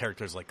 like some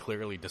characters, like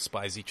clearly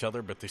despise each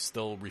other, but they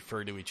still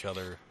refer to each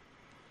other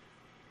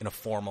in a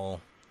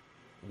formal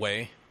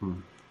way.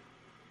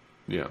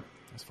 Yeah.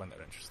 I just find that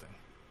interesting.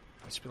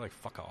 I should be like,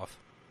 fuck off.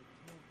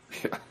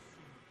 Yeah.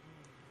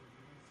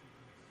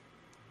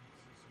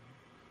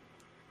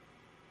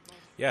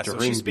 Yeah, so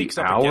During she speaks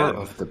the up hour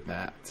again. of the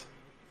bat.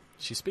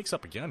 She speaks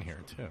up again here,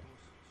 too.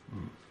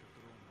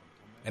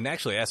 And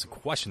actually asks a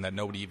question that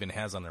nobody even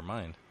has on their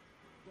mind.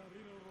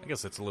 I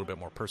guess it's a little bit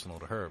more personal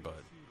to her,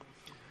 but...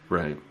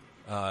 Right.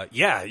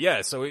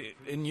 Yeah. So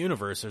in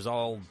universe, there's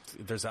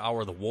the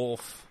hour of the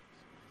wolf,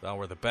 the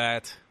hour of the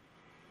bat,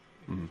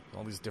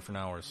 all these different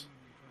hours.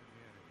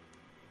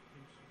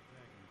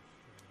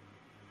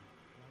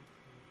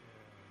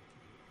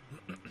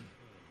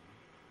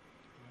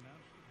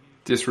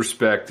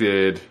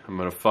 Disrespected. I'm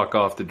gonna fuck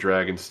off the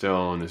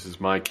Dragonstone. This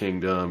is my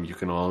kingdom. You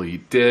can all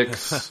eat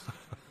dicks.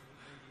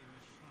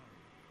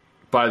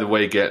 By the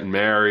way, getting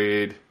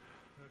married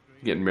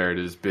to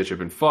this bitch I've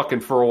been fucking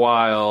for a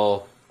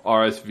while.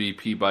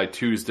 RSVP by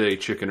Tuesday,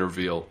 chicken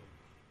reveal.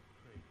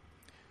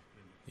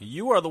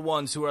 You are the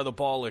ones who are the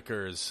ball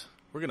lickers.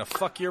 We're gonna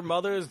fuck your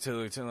mothers to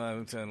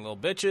little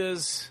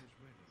bitches.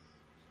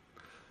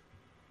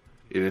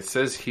 And it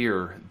says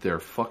here, they're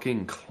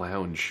fucking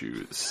clown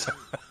shoes.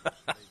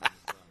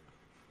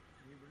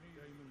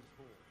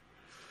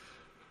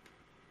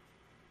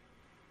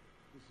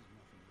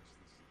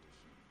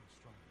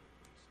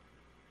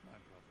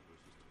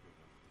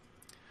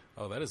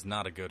 Oh, that is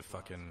not a good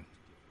fucking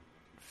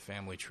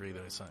family tree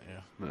that I sent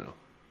you. No.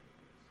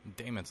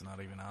 Damon's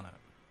not even on it.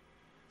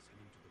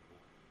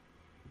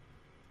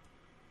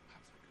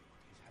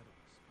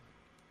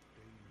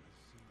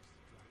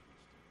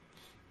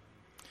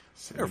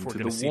 Send him to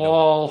gonna the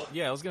wall.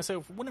 Yeah, I was gonna say,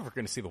 we're never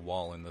gonna see the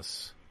wall in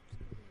this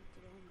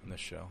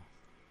show.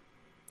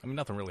 I mean,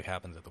 nothing really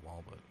happens at the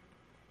wall, but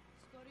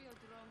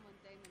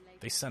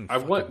they send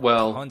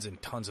tons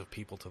and tons of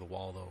people to the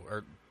wall, though,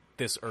 or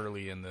this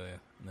early in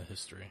the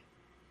history.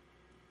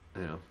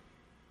 Yeah.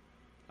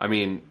 I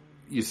mean,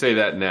 you say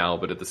that now,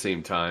 but at the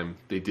same time,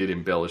 they did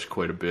embellish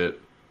quite a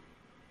bit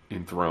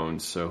in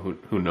Thrones, so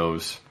who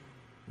knows?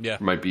 Yeah.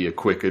 There might be a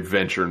quick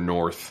adventure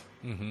north.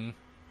 Mm-hmm.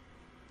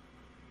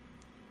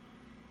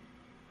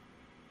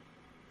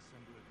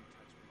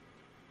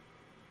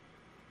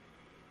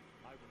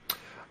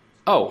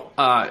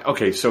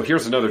 Okay, so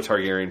here's another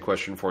Targaryen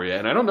question for you,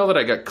 and I don't know that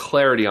I got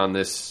clarity on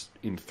this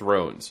in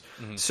Thrones.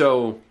 Mm-hmm.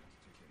 So,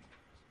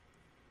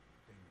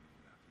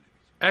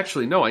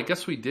 actually, no, I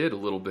guess we did a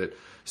little bit.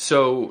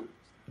 So,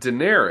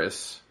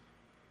 Daenerys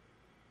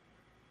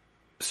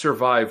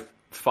survived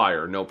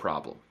fire, no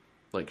problem.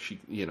 Like, she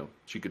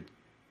could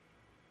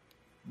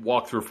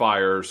walk through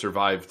fire,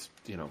 survived,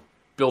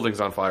 buildings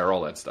on fire,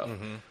 all that stuff.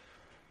 Mm-hmm.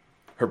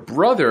 Her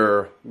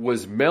brother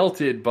was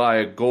melted by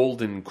a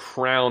golden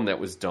crown that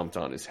was dumped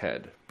on his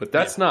head. But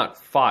that's not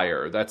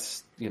fire.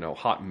 That's,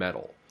 hot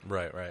metal.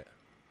 Right.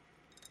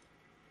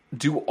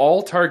 Do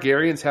all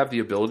Targaryens have the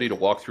ability to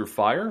walk through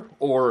fire?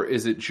 Or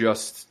is it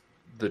just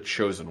the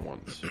chosen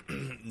ones?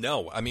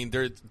 No. I mean,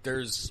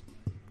 there's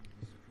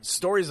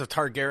stories of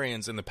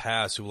Targaryens in the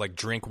past who,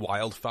 drink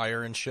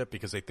wildfire and shit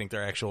because they think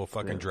they're actual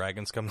fucking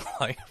dragons come to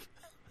life.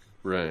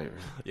 Right.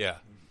 Yeah.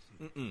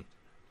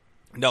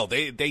 No,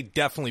 they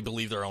definitely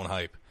believe their own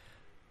hype.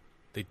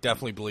 They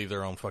definitely believe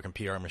their own fucking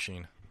PR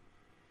machine.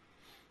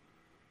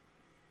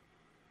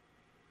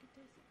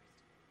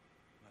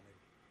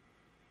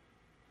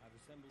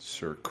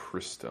 Sir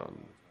Kriston.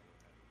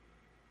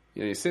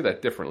 You say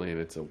that differently and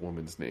it's a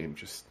woman's name.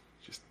 Just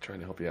trying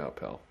to help you out,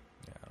 pal.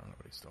 Yeah, I don't know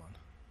what he's doing.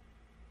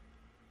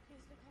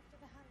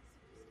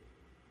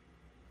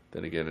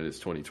 Then again, it is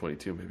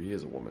 2022. Maybe he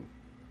is a woman.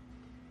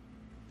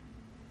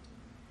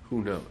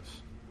 Who knows?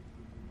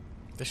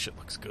 This shit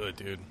looks good,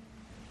 dude.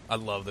 I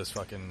love this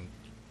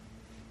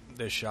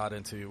shot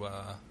into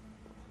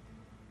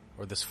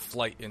or this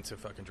flight into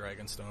fucking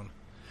Dragonstone.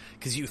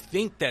 Because you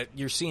think that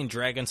you're seeing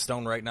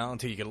Dragonstone right now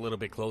until you get a little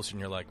bit closer and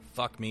you're like,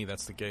 fuck me,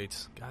 that's the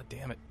gates. God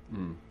damn it.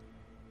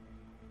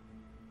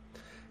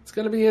 It's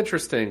going to be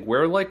interesting.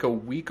 We're like a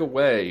week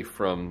away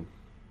from,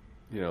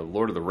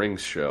 Lord of the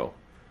Rings show.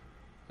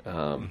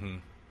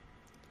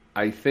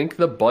 I think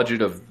the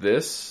budget of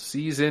this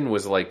season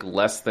was like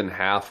less than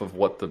half of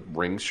what the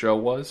Rings show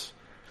was.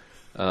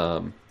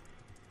 It'll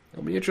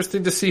be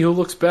interesting to see who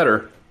looks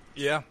better.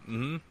 Yeah.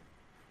 Mm-hmm.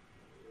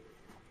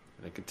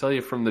 I can tell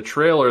you from the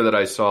trailer that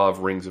I saw of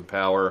Rings of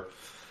Power,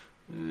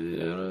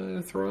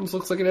 Thrones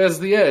looks like it has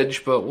the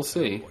edge, but we'll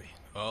see.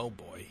 Oh,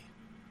 boy.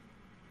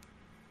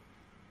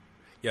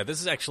 Yeah, this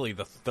is actually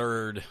the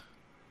third,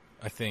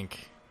 I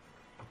think,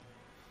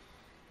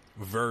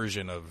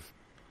 version of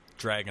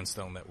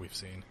Dragonstone that we've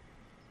seen.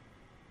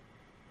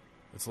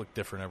 It's looked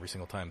different every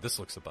single time. This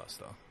looks the best,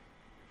 though.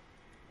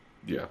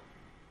 Yeah.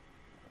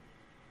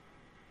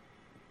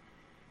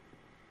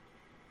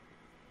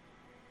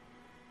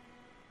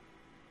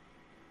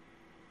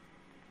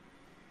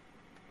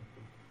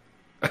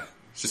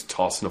 Just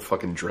tossing a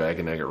fucking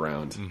dragon egg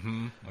around.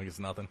 Mm-hmm. Like it's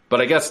nothing. But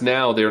I guess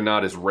now they're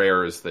not as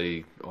rare as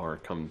they are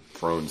come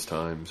Thrones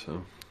time,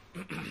 so.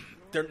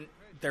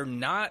 They're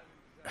not...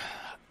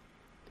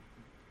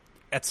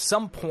 At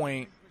some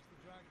point,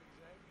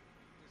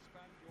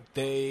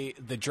 the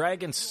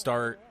dragons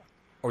start...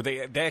 Or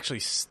they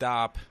actually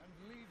stop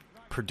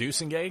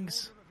producing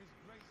eggs.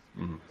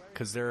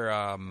 Because they're...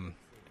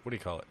 what do you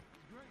call it?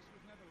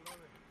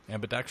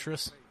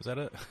 Ambidextrous? Is that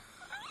it?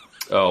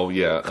 Oh,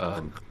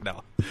 yeah.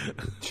 No.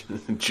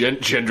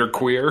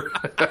 Genderqueer?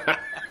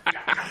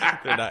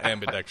 They're not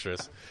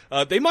ambidextrous.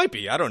 They might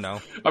be. I don't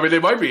know. I mean, they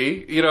might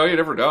be. You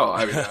never know.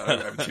 I mean, I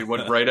haven't seen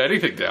one write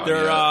anything down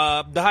They're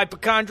yet. the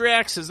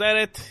hypochondriacs. Is that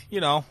it?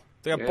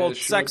 They have both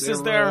sure,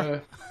 sexes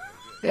there.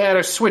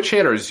 They're switch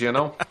hitters,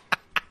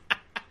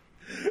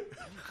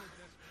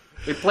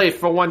 They play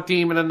for one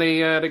team, and then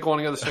they go on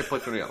the other side, play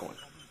for the other one.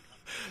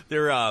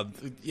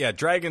 They're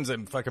dragons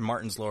in fucking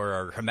Martin's lore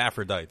are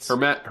hermaphrodites.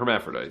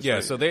 Hermaphrodites. Yeah,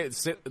 right. so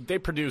they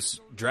produce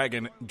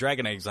dragon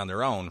eggs on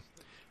their own.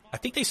 I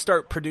think they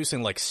start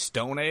producing like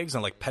stone eggs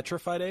and like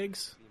petrified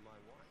eggs.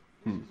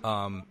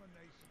 And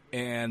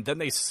then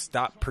they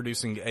stop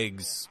producing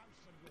eggs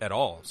at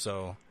all.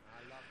 So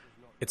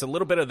it's a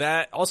little bit of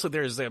that. Also,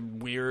 there's a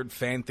weird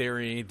fan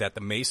theory that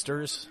the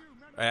Maesters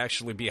are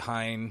actually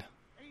behind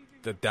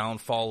the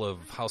downfall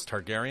of House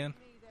Targaryen.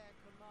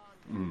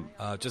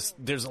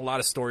 There's a lot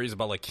of stories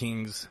about like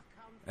kings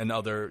and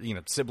other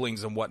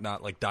siblings and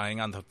whatnot like dying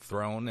on the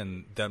throne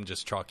and them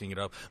just chalking it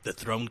up. The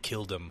throne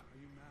killed them.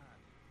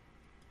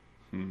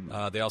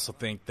 They also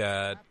think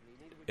that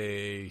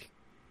a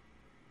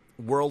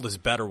world is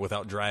better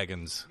without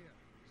dragons,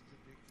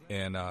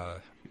 and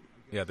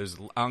there's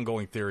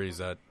ongoing theories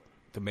that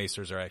the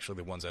Maesters are actually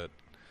the ones that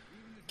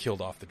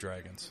killed off the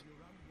dragons.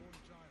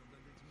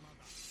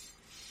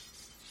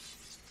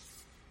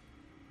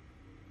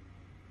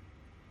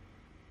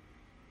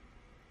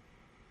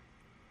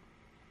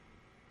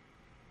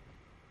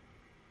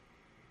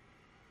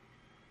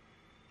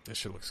 This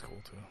shit looks cool,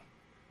 too.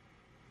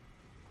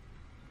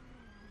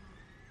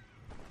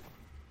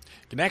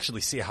 You can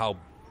actually see how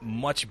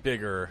much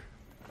bigger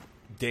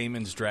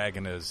Daemon's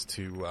dragon is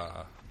to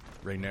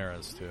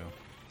Rhaenyra's, too.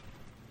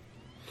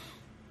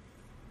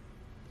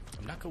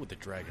 I'm not good with the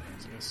dragon.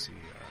 Let's see.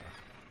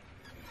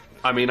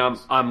 I mean,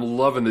 I'm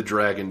loving the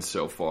dragons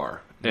so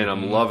far. And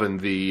I'm loving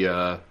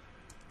the...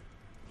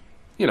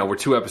 we're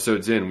 2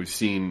 episodes in. We've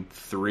seen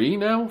 3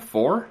 now?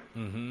 4?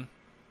 Mm-hmm.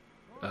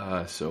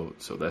 So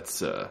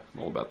that's all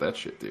about that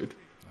shit, dude.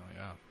 Oh,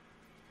 yeah.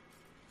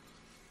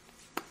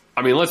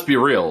 I mean, let's be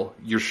real.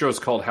 Your show's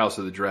called House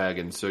of the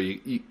Dragon, so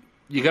you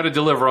got to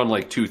deliver on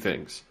like 2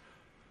 things.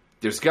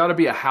 There's got to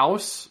be a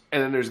house,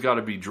 and then there's got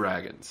to be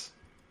dragons.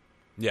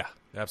 Yeah,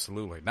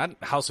 absolutely.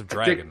 Not House of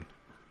Dragon.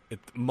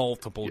 It's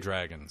multiple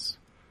dragons.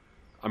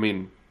 I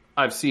mean,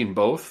 I've seen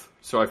both,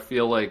 so I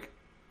feel like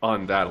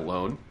on that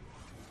alone,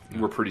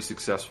 we're pretty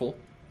successful.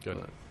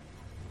 Good.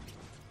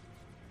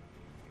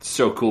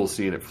 So cool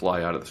seeing it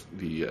fly out of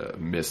the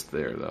mist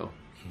there, though.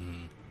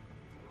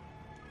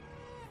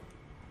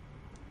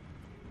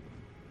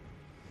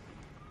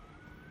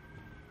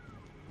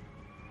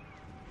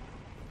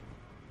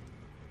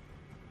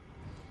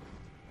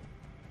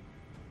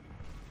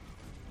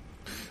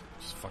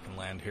 Just fucking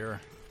land here.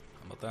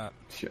 How about that?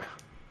 Yeah.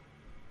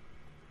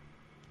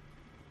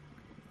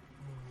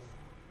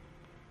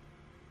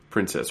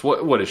 Princess,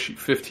 what is she?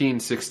 15,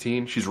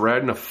 16? She's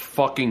riding a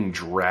fucking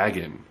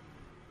dragon.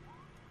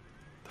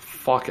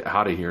 Fuck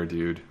out of here,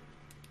 dude.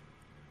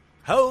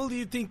 How old do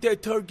you think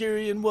that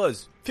Targaryen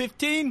was?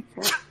 15?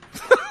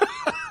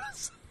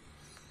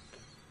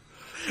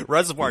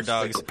 Reservoir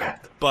Dogs,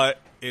 but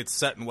it's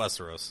set in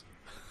Westeros.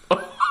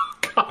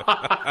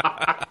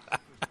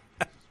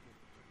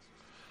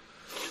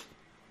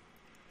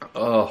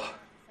 Oh.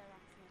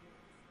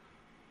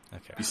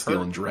 Okay. He's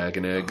stealing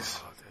dragon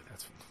eggs. Oh,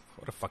 dude,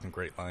 what a fucking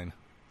great line.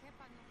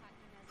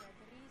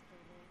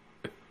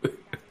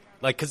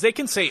 Like, because they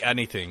can say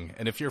anything,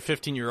 and if you're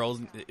 15 years old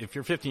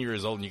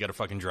and you got a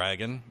fucking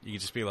dragon, you can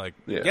just be like,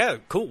 yeah,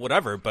 cool,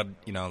 whatever. But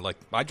like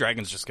my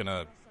dragon's just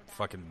gonna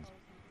fucking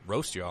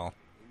roast y'all.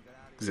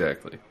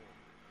 Exactly.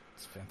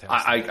 It's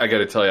fantastic. I got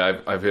to tell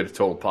you, I've hit a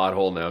total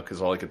pothole now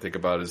because all I can think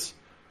about is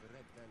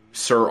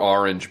Sir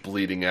Orange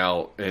bleeding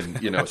out,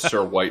 and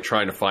Sir White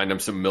trying to find him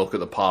some milk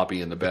of the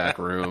poppy in the back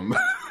room.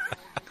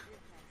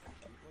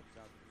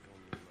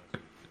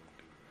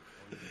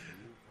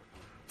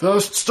 Thou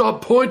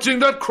stop pointing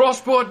that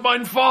crossbow at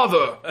mine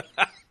father!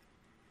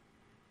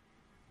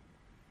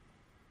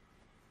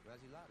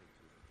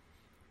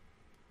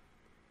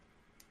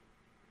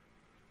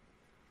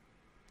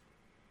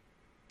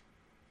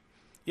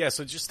 Yeah,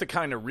 so just to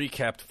kind of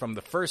recap from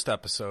the first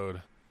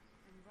episode,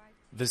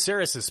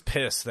 Viserys is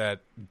pissed that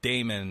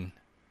Daemon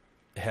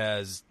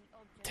has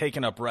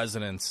taken up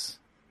residence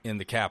in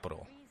the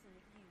capital,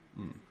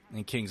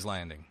 in King's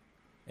Landing,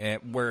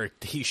 and where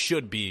he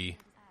should be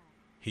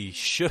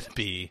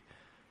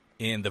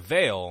in the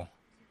Vale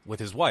with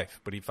his wife,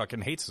 but he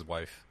fucking hates his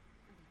wife.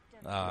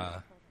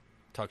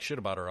 Talks shit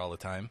about her all the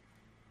time.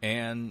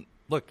 And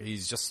look,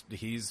 he's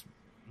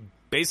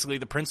basically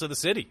the prince of the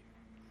city.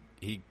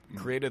 He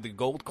created the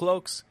gold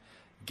cloaks,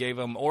 gave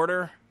them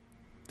order.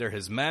 They're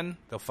his men.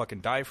 They'll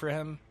fucking die for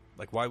him.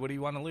 Like, why would he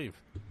want to leave?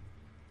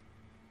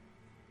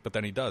 But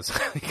then he does.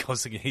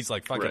 He's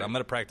like, fuck it, I'm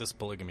going to practice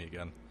polygamy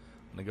again.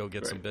 I'm going to go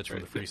get some bitch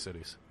from the free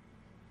cities.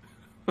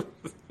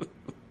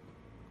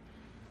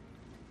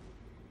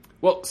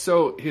 Well,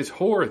 so his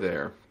whore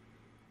there,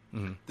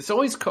 it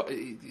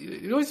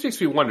always makes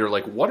me wonder,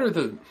 like, what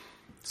are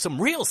some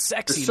real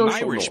sexy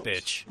Irish norms.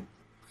 bitch.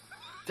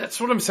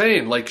 That's what I'm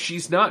saying. Like,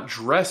 she's not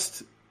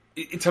dressed,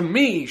 to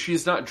me,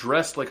 she's not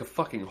dressed like a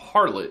fucking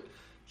harlot.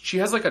 She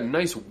has, like, a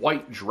nice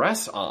white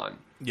dress on.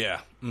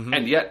 Yeah. Mm-hmm.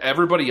 And yet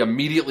everybody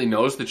immediately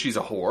knows that she's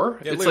a whore.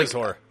 Yeah, it's like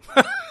whore.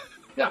 whore.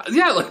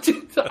 yeah, like,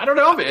 I don't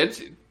know, man.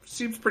 She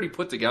seems pretty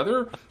put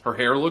together. Her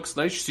hair looks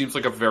nice. She seems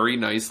like a very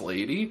nice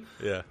lady.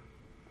 Yeah.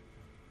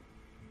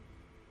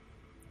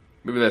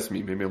 Maybe that's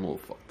me. Maybe I'm a little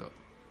fucked up.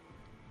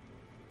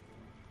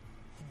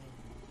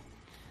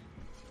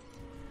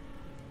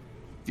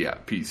 Yeah,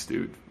 peace,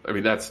 dude. I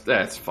mean,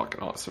 that's fucking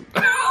awesome.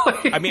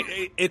 I mean,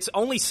 it's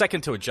only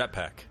second to a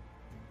jetpack.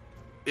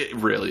 It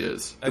really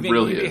is. I mean,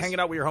 really you be is. hanging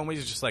out with your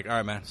homies, just like, all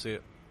right, man, see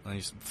it. And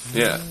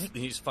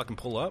you just fucking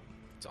pull up.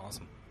 It's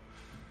awesome.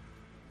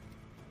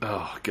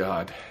 Oh,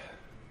 God.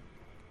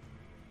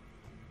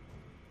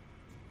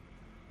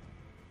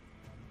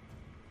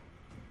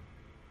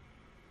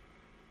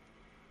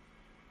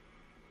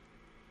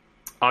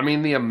 I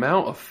mean, the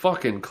amount of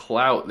fucking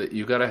clout that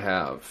you gotta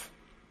have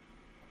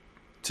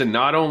to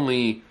not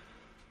only,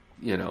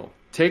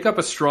 take up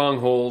a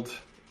stronghold,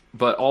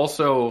 but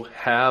also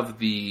have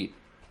the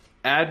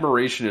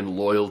admiration and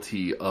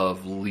loyalty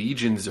of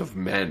legions of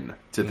men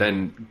to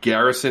then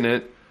garrison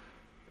it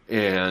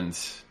and,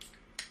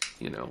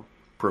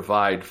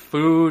 provide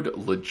food,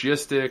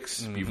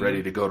 logistics, be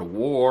ready to go to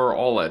war,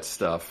 all that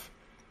stuff.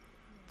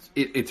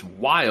 It's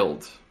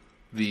wild.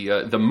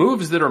 The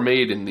moves that are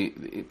made in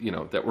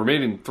that were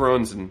made in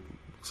Thrones and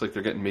looks like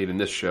they're getting made in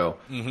this show,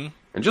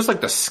 and just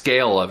like the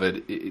scale of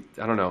it,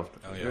 I don't know.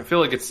 Oh, yeah. I feel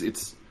like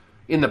it's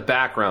in the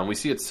background. We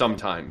see it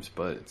sometimes,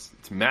 but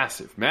it's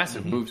massive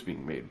moves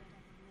being made.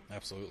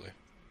 Absolutely.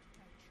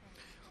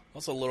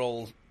 Also, a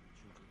little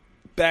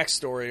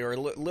backstory or a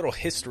little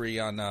history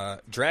on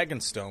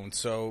Dragonstone.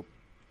 So,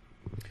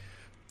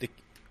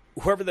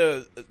 whoever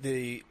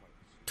the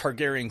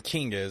Targaryen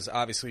king is,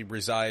 obviously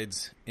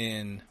resides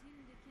in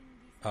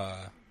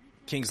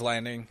King's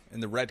Landing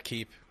in the Red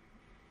Keep,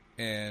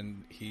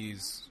 and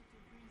he's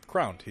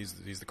crowned.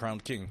 He's the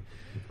crowned king.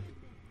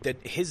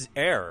 That his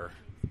heir,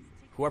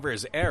 whoever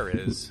his heir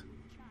is,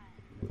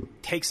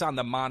 takes on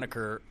the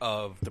moniker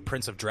of the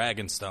Prince of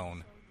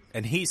Dragonstone,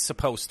 and that's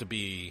supposed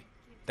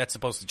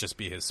to just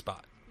be his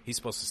spot. He's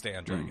supposed to stay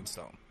on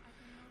Dragonstone.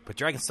 But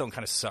Dragonstone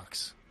kind of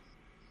sucks.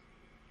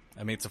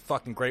 I mean, it's a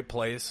fucking great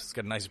place. It's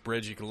got a nice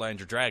bridge you can land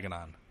your dragon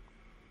on.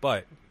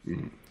 But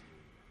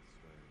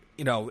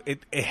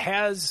it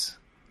has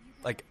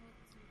like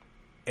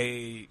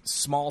a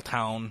small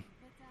town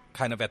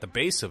kind of at the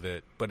base of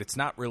it, but it's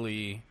not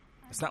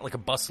like a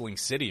bustling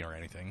city or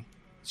anything.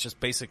 It's just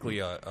basically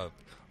a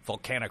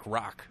volcanic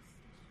rock.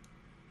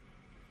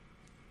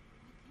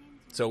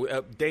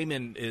 So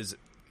Daemon is,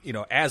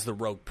 as the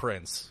Rogue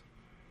Prince,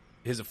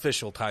 his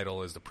official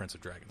title is the Prince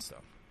of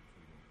Dragonstone.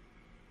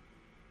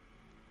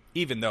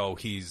 Even though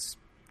he's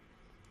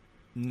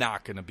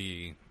not going to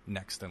be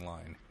next in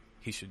line.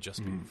 He should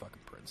just be the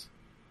fucking prince.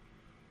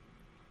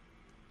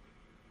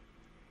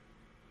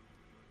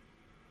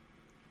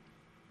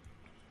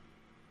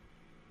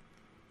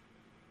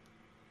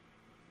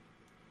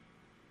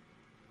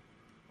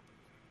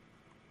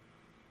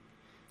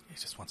 He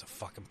just wants to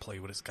fucking play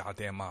with his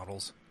goddamn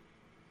models.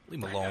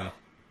 Leave him alone.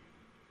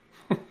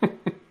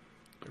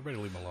 Everybody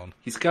leave him alone.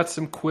 He's got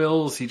some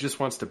quills. He just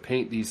wants to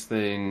paint these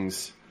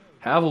things.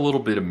 Have a little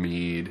bit of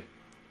mead.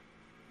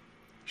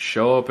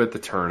 Show up at the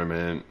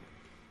tournament.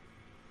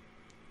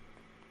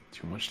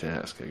 Too much to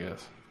ask, I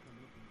guess.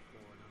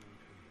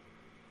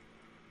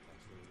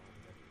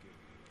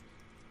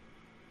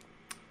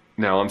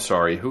 Now, I'm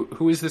sorry.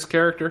 Who is this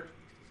character?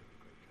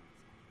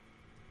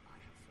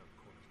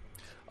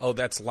 Oh,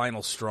 that's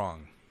Lionel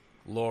Strong.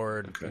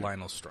 Lord Okay.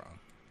 Lionel Strong.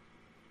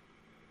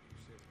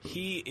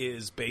 He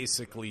is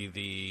basically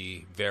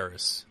the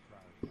Varys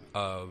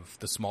of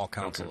the Small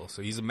Council. Okay.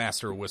 So he's a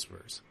master of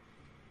whispers.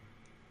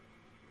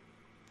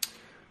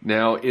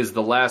 Now, is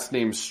the last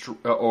name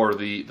or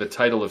the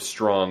title of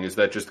Strong, is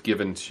that just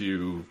given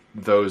to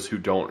those who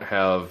don't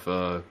have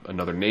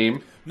another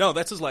name? No,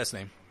 that's his last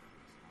name.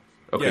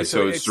 Okay, Yeah, so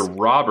so it's Sir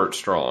Robert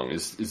Strong.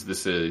 Is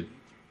this a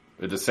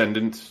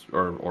descendant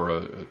or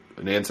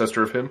an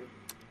ancestor of him?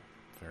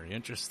 Very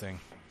interesting.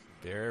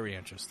 Very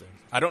interesting.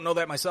 I don't know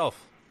that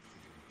myself.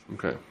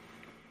 Okay.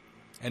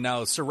 And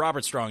now, Sir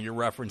Robert Strong, you're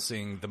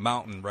referencing the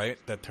mountain, right?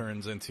 That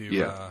turns into...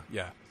 Yeah.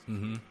 Yeah.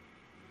 Mm-hmm.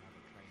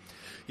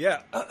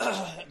 Yeah.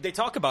 They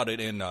talk about it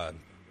in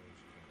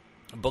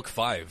Book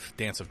 5,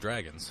 Dance of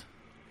Dragons,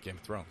 Game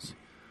of Thrones,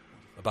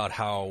 about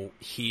how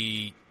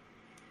he...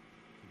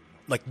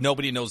 Like,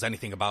 nobody knows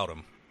anything about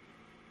him.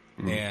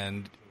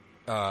 And,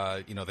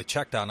 they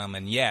checked on him,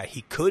 and yeah,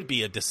 he could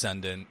be a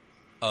descendant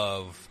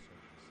of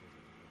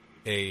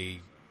a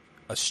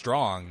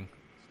Strong,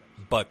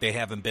 but they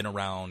haven't been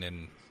around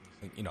in,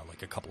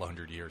 like a couple of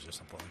 100 years or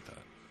something like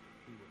that.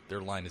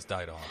 Their line has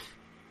died off.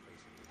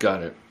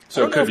 Got it.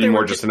 So it could be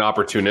more just an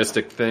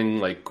opportunistic thing,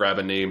 like grab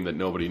a name that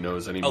nobody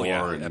knows anymore. Oh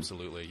yeah,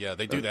 absolutely. Yeah,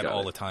 they do that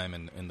all the time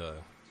in the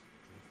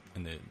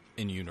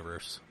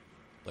universe.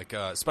 Like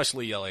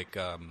especially what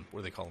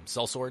do they call them?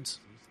 Sellswords?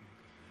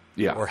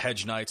 Yeah. Or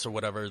hedge knights or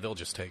whatever. They'll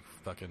just take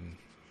fucking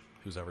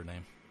whose ever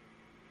name.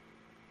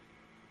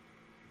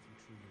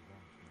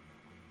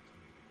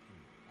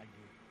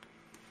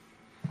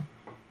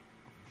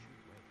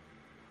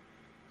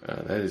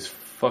 That is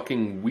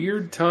fucking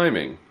weird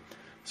timing.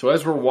 So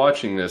as we're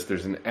watching this,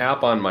 there's an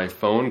app on my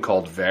phone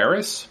called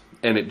Varys,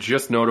 and it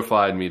just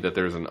notified me that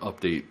there's an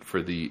update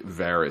for the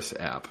Varys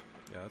app.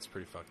 Yeah, that's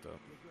pretty fucked up.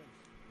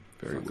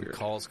 Very fucking weird.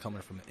 Calls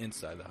coming from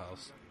inside the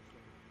house.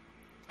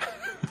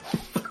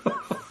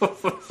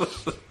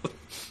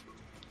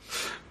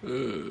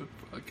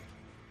 Fuck.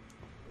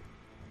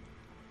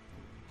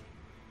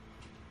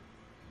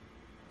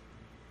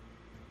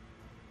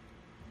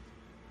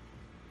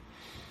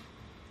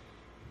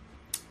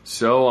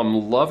 So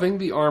I'm loving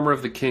the armor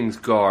of the King's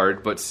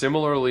Guard, but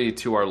similarly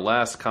to our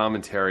last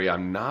commentary,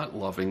 I'm not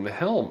loving the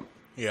helm.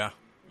 Yeah.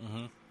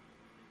 I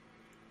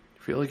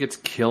feel like it's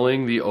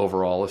killing the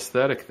overall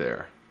aesthetic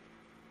there.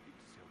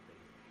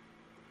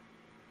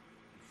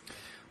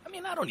 I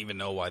mean, I don't even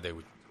know why they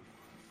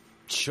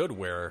should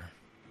wear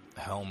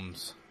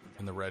helms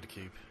in the Red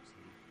Keep.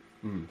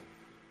 Maybe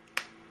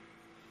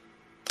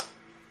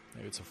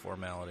it's a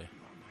formality.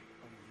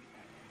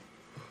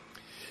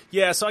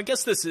 Yeah, so I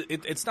guess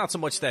it's not so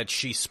much that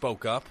she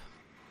spoke up.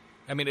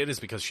 I mean, it is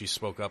because she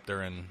spoke up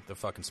during the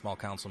fucking small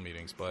council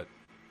meetings, but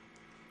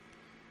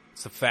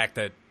it's the fact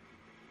that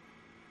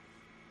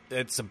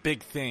it's a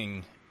big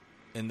thing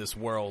in this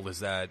world is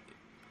that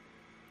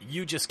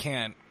you just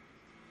can't,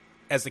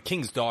 as the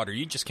king's daughter,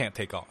 you just can't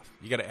take off.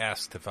 You got to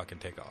ask to fucking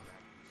take off.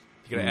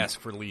 You got to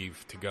ask for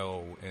leave to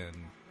go and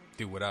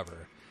do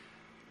whatever.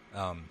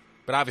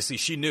 But obviously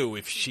she knew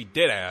if she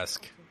did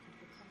ask,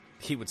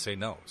 he would say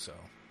no, so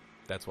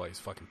that's why he's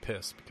fucking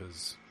pissed,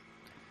 because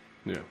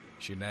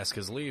she didn't ask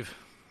his leave.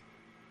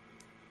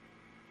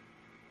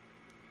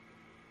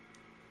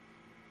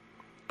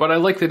 But I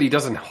like that he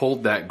doesn't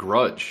hold that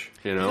grudge,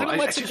 you know?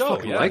 I just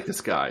fucking like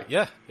this guy.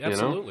 Yeah,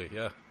 absolutely, you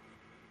know?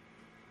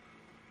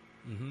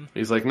 yeah.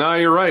 He's like, nah,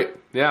 you're right.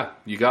 Yeah,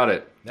 you got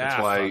it. That's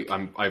Ah, why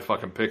fuck. I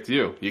fucking picked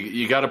you.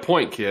 You got a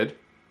point, kid.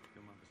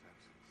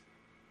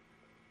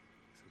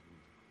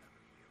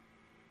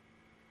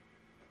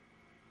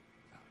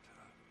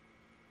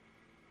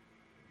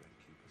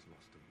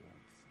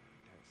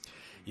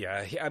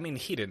 Yeah, I mean,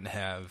 he didn't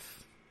have,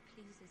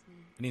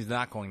 and he's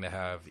not going to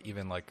have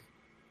even like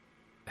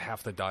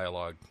half the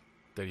dialogue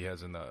that he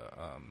has in the,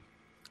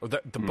 or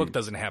the book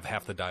doesn't have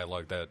half the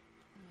dialogue that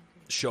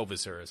Show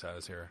Viserys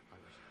has here.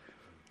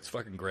 It's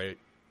fucking great.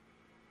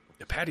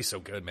 Yeah, Patty's so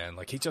good, man.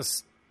 Like, I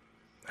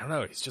don't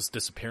know, he's just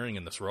disappearing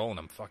in this role, and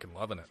I'm fucking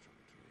loving it.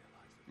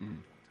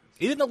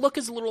 Even the look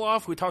is a little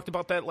off. We talked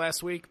about that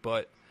last week,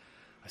 but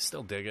I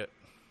still dig it.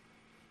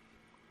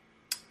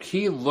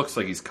 He looks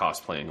like he's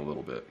cosplaying a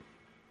little bit.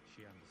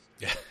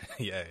 Yeah,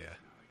 yeah.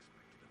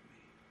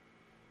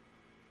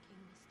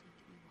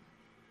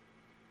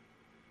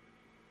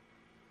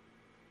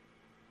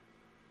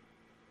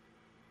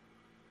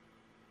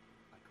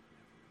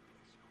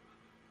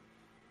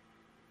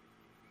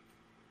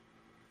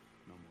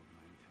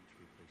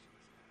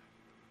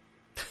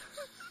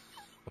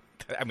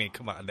 I mean,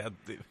 come on.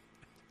 You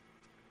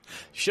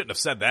shouldn't have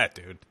said that,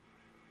 dude.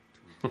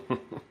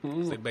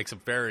 It makes a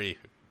very,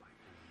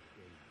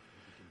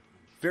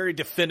 very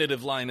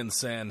definitive line in the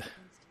sand.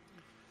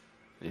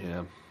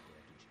 Yeah.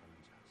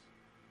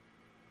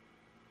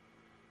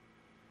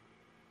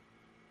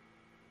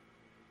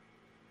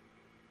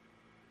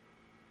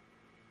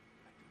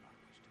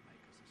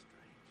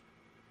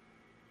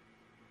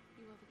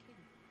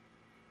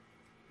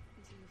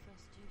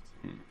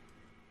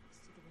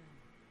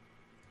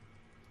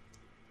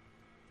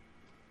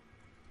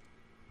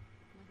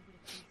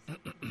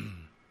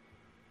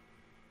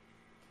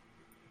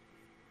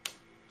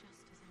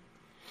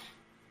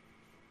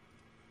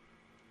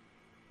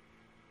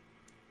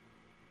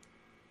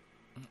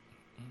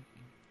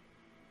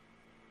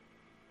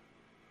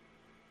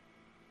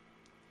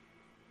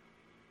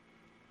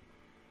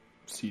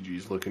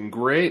 CG's looking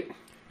great.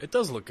 It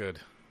does look good.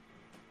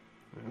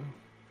 Yeah.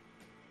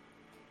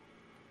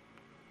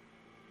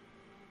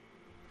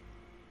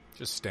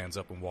 Just stands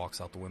up and walks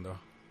out the window.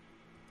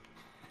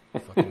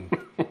 Fucking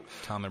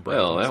common breath.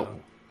 Well,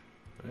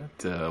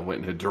 that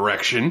went in a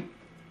direction.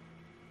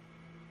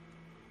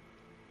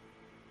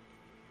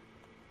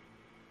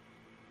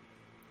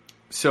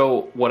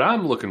 So, what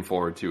I'm looking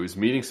forward to is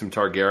meeting some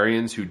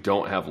Targaryens who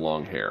don't have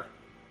long hair.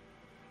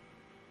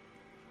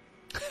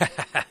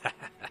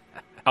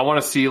 I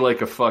want to see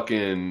like a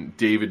fucking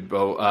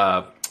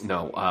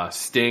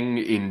Sting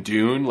in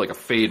Dune, like a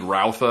Fade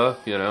Routha,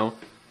 you know?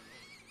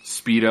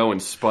 Speedo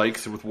and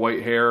spikes with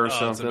white hair or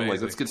something.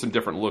 Like, let's get some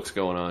different looks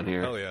going on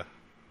here. Hell yeah.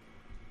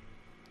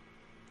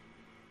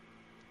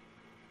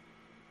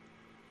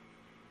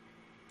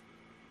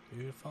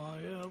 If I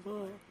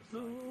ever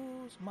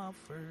lose my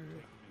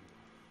faith.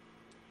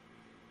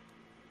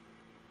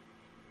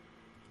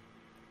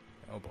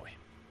 Oh boy.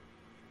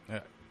 Yeah.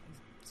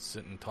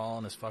 Sitting tall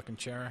in his fucking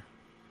chair.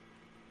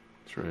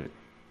 That's right. Turn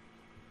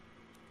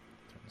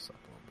this up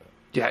a little bit.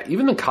 Yeah,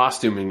 even the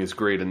costuming is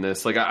great in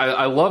this. Like,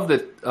 I love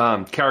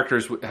that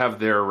characters have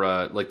their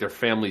like their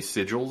family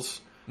sigils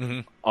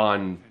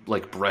on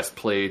like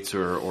breastplates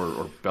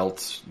or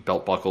belt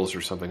buckles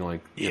or something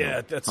like.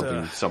 That's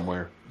something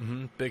somewhere.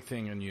 Big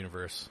thing in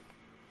universe.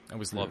 I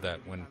always love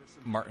that when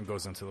Martin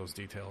goes into those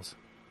details.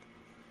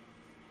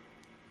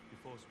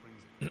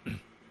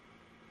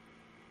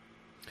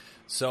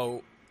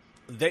 So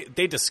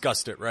they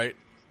discussed it, right?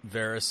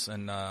 Viserys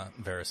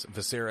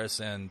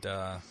and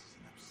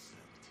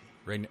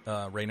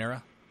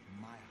Rhaenyra.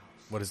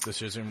 What his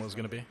decision was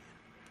going to be?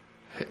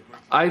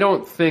 I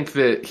don't think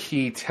that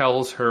he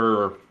tells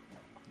her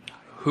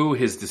who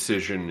his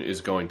decision is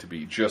going to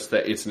be. Just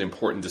that it's an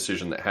important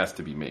decision that has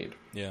to be made.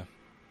 Yeah.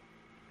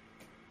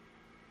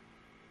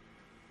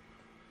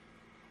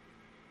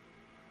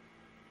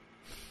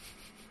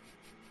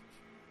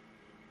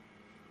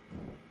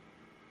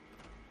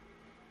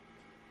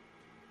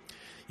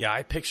 Yeah,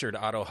 I pictured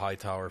Otto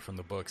Hightower from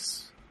the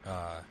books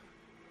to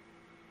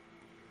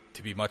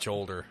be much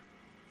older.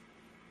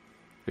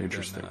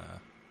 Interesting.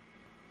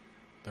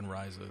 Than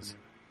Rises.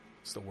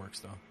 Still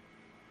works, though.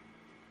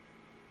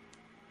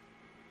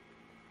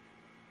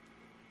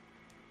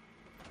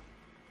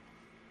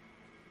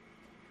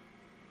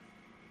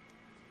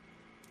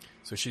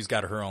 So she's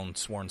got her own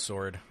sworn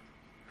sword,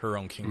 her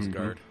own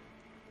Kingsguard.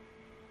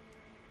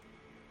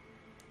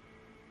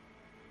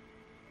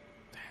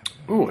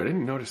 Ooh, I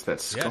didn't notice that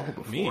skull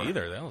before. Me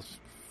either. That was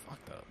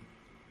fucked up.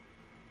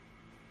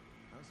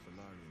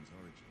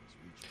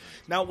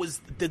 Now,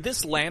 did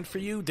this land for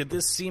you? Did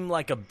this seem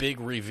like a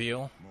big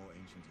reveal?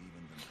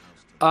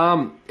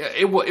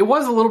 It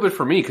was a little bit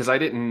for me because I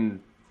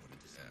didn't.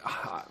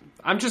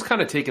 I'm just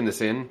kind of taking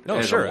this in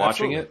as I'm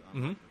watching it.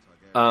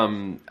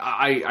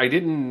 I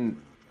didn't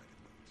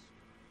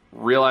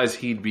realize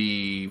he'd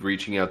be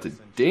reaching out to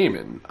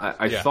Daemon.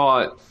 I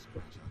thought.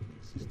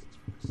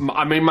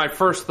 I mean, my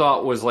first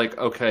thought was like,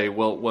 okay,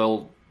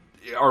 well,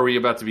 are we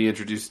about to be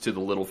introduced to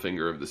the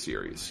Littlefinger of the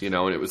series? You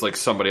know, and it was like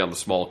somebody on the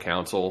small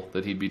council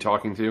that he'd be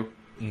talking to.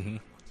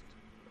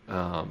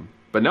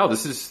 But no,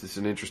 this is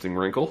an interesting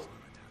wrinkle.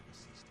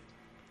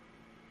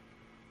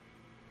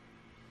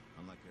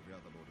 Unlike every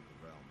other lord of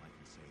the realm, I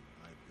can say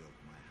that I built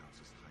my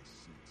house's high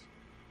seat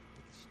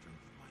with the strength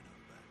of mine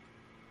own back.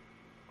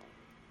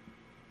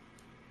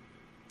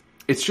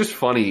 It's just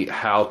funny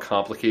how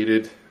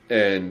complicated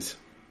and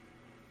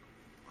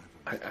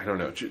I don't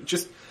know,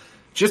 just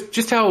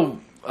how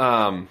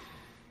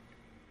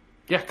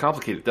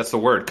complicated. That's the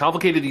word.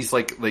 Complicated. These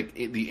like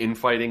the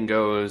infighting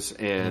goes,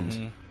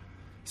 and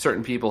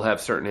certain people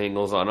have certain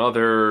angles on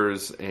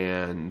others,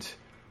 and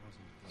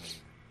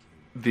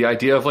the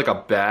idea of like a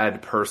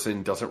bad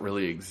person doesn't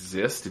really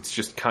exist. It's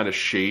just kind of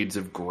shades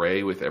of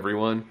gray with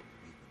everyone.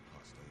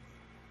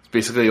 It's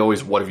basically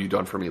always, what have you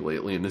done for me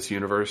lately in this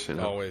universe? You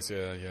know? Always,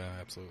 yeah,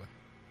 absolutely.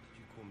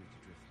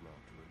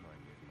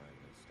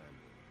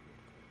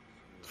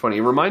 Funny.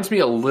 It reminds me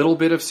a little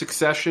bit of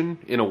Succession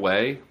in a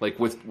way, like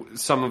with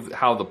some of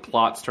how the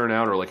plots turn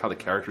out or like how the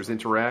characters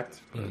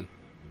interact.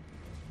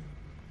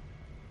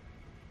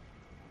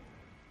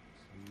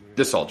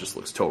 This all just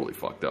looks totally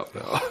fucked up,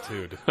 though.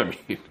 Dude. I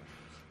mean,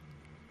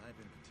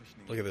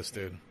 look at this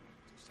dude.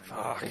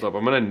 Fuck. Hold up.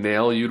 I'm going to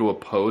nail you to a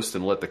post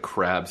and let the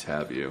crabs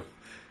have you.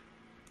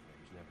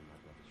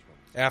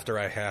 After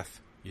I hath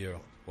you.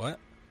 What?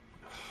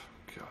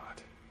 God.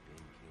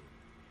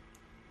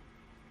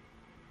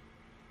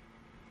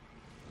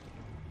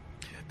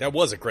 That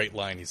was a great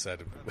line he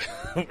said.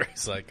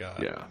 It's like,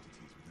 yeah.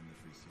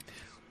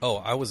 Oh,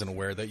 I wasn't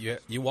aware that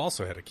you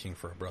also had a king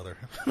for a brother.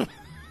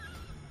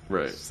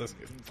 Right.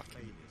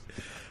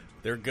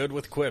 They're good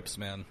with quips,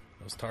 man.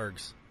 Those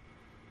targs.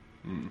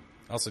 Mm.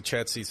 Also,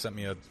 Chad C sent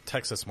me a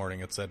text this morning.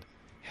 It said,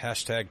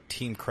 hashtag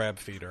Team Crab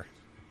Feeder.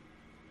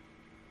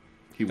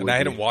 And I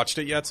hadn't watched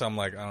it yet, so I'm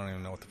like, I don't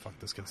even know what the fuck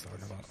this kid's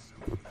talking about.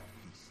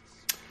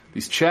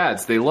 These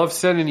Chads, they love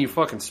sending you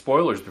fucking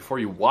spoilers before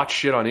you watch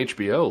shit on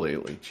HBO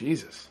lately.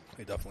 Jesus.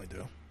 They definitely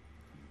do.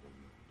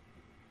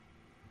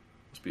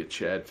 Must be a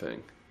Chad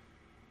thing.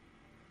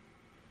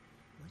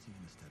 Writing in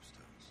the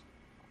stepstones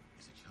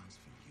is a chance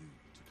for you to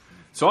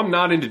prove So I'm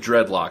not into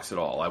dreadlocks at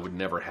all. I would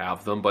never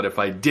have them, but if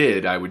I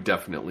did, I would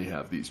definitely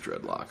have these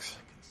dreadlocks.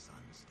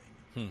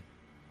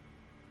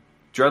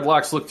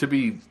 Dreadlocks look to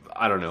be,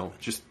 I don't know,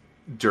 just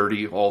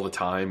dirty all the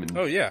time. And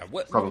oh, yeah.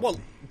 Well,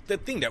 the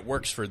thing that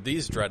works for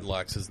these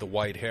dreadlocks is the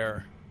white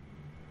hair.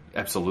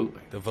 Absolutely.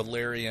 The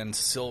Valerian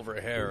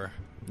silver hair.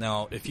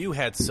 Now, if you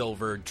had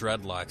silver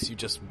dreadlocks, you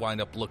just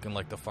wind up looking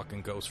like the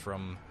fucking ghost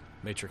from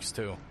Matrix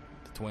 2,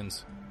 the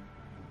twins.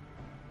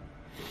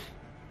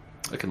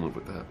 I can live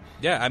with that.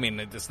 Yeah, I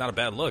mean, it's not a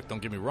bad look.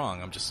 Don't get me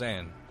wrong. I'm just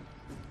saying.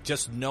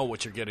 Just know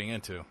what you're getting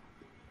into.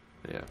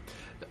 Yeah.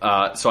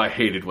 So I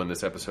hated when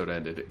this episode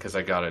ended because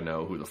I gotta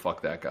know who the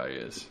fuck that guy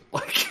is.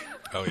 Like,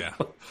 oh yeah,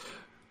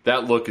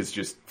 that look is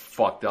just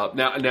fucked up.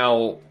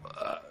 Now,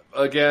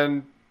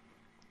 again,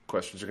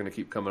 questions are gonna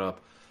keep coming up.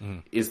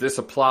 Mm-hmm. Is this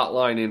a plot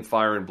line in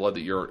Fire and Blood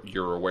that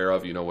you're aware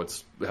of? You know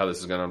how this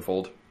is gonna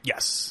unfold?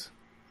 Yes.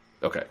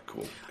 Okay.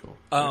 Cool.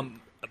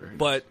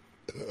 But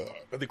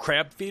the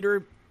crab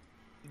feeder.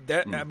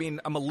 I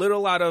mean, I'm a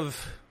little out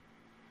of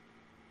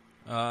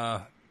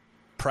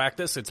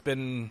practice. It's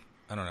been,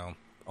 I don't know,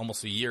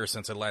 almost a year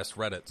since I last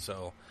read it.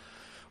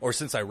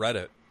 Since I read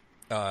it.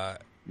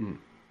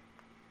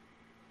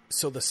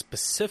 So the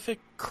specific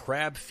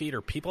crab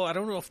feeder people, I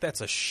don't know if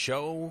that's a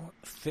show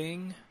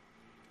thing.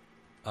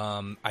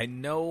 I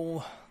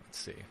know, let's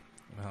see,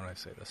 how do I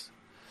say this?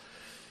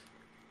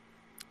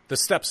 The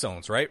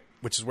Stepstones, right?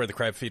 Which is where the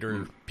crab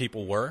feeder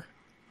people were.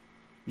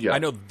 Yeah. I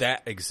know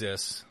that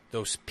exists.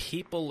 Those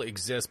people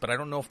exist, but I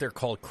don't know if they're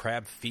called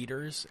crab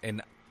feeders.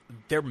 And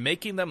they're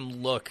making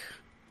them look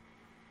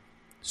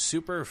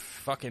super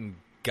fucking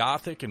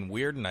gothic and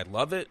weird, and I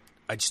love it.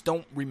 I just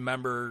don't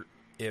remember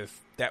if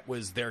that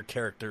was their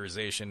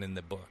characterization in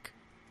the book.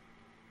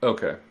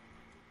 Okay.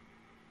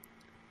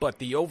 But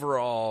the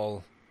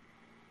overall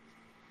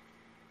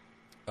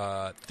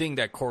thing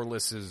that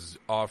Corliss is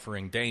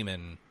offering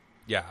Damon,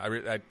 yeah,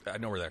 I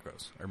know where that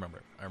goes. I remember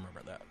it. I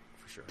remember that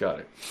for sure. Got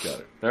it.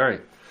 All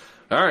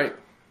right.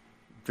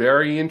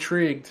 Very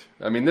intrigued.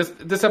 I mean,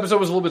 this episode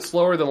was a little bit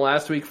slower than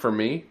last week for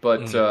me,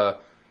 but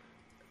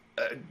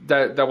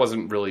that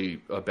wasn't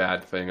really a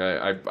bad thing.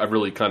 I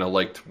really kind of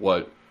liked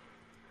what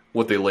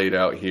they laid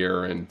out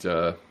here, and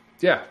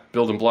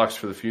building blocks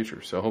for the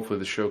future. So hopefully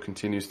the show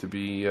continues to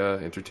be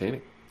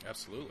entertaining.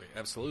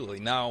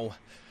 Absolutely. Now,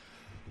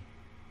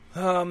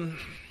 I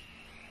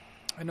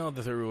know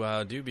that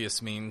through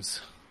dubious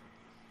means,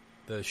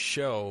 the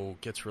show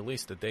gets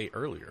released a day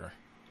earlier,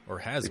 or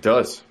has. It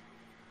does.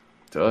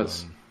 So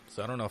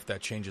I don't know if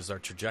that changes our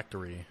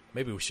trajectory.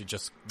 Maybe we should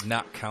just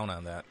not count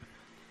on that.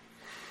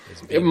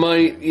 It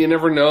might. You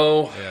never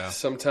know. Yeah.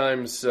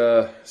 Sometimes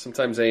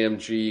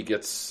AMG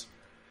gets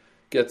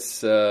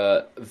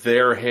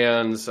their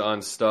hands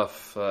on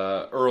stuff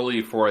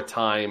early for a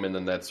time, and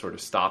then that sort of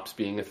stops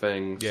being a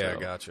thing. Yeah, so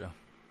gotcha.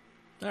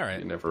 All right.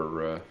 You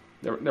never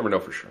know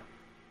for sure.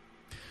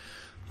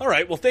 All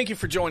right. Well, thank you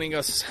for joining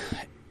us,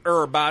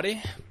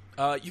 everybody.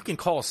 You can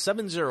call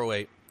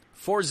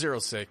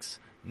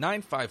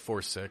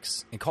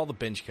 708-406-9546 and call the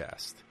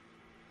Bingecast.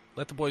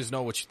 Let the boys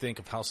know what you think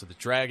of House of the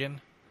Dragon,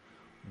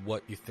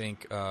 what you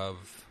think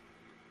of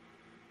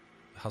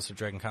House of the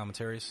Dragon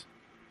commentaries,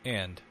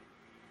 and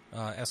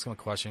ask them a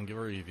question, give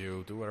a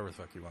review, do whatever the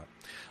fuck you want.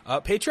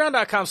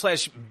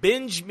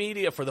 Patreon.com/binge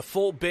media for the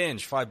full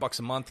binge. $5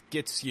 a month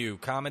gets you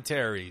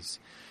commentaries,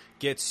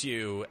 gets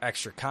you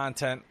extra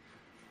content.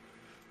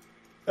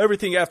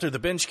 Everything after the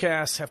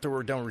Bingecast, after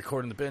we're done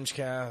recording the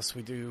Bingecast,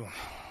 we do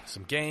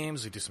some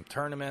games, we do some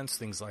tournaments,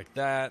 things like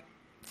that.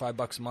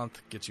 $5 a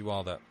month gets you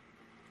all that.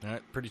 All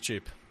right, pretty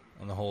cheap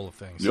on the whole of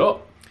things.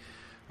 Yup.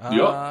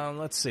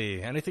 Let's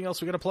see. Anything else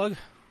we got to plug?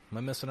 Am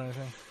I missing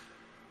anything?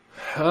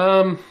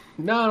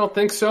 No, I don't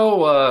think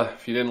so.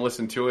 If you didn't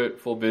listen to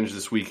it, Full Binge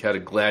this week had a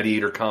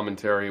Gladiator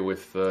commentary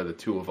with the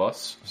two of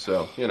us.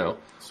 So,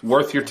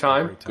 worth your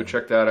time. Go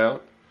check that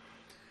out.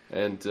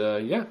 And,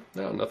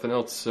 nothing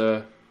else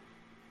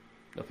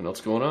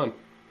going on.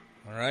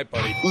 All right,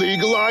 buddy.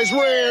 Legalize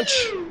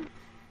ranch.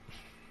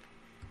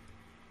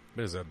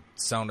 There's a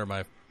sounder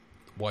my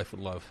wife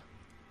would love.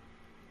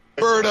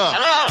 Bird up.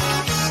 All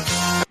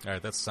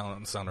right, that's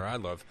the sounder I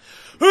love.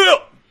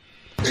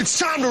 It's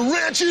time to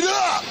ranch it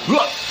up.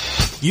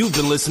 You've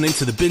been listening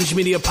to the Binge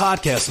Media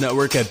Podcast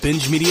Network at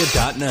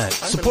BingeMedia.net.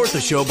 Support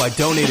the show by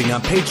donating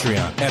on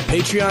Patreon at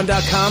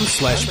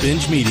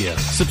Patreon.com/Binge Media.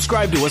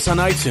 Subscribe to us on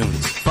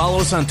iTunes. Follow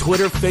us on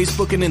Twitter,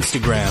 Facebook, and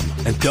Instagram.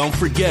 And don't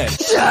forget...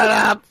 Shut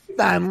up!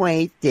 I'm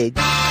wasted.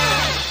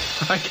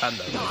 I got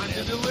that. Time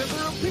to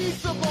deliver a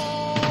pizza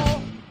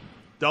ball.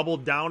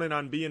 doubled down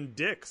on being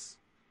dicks.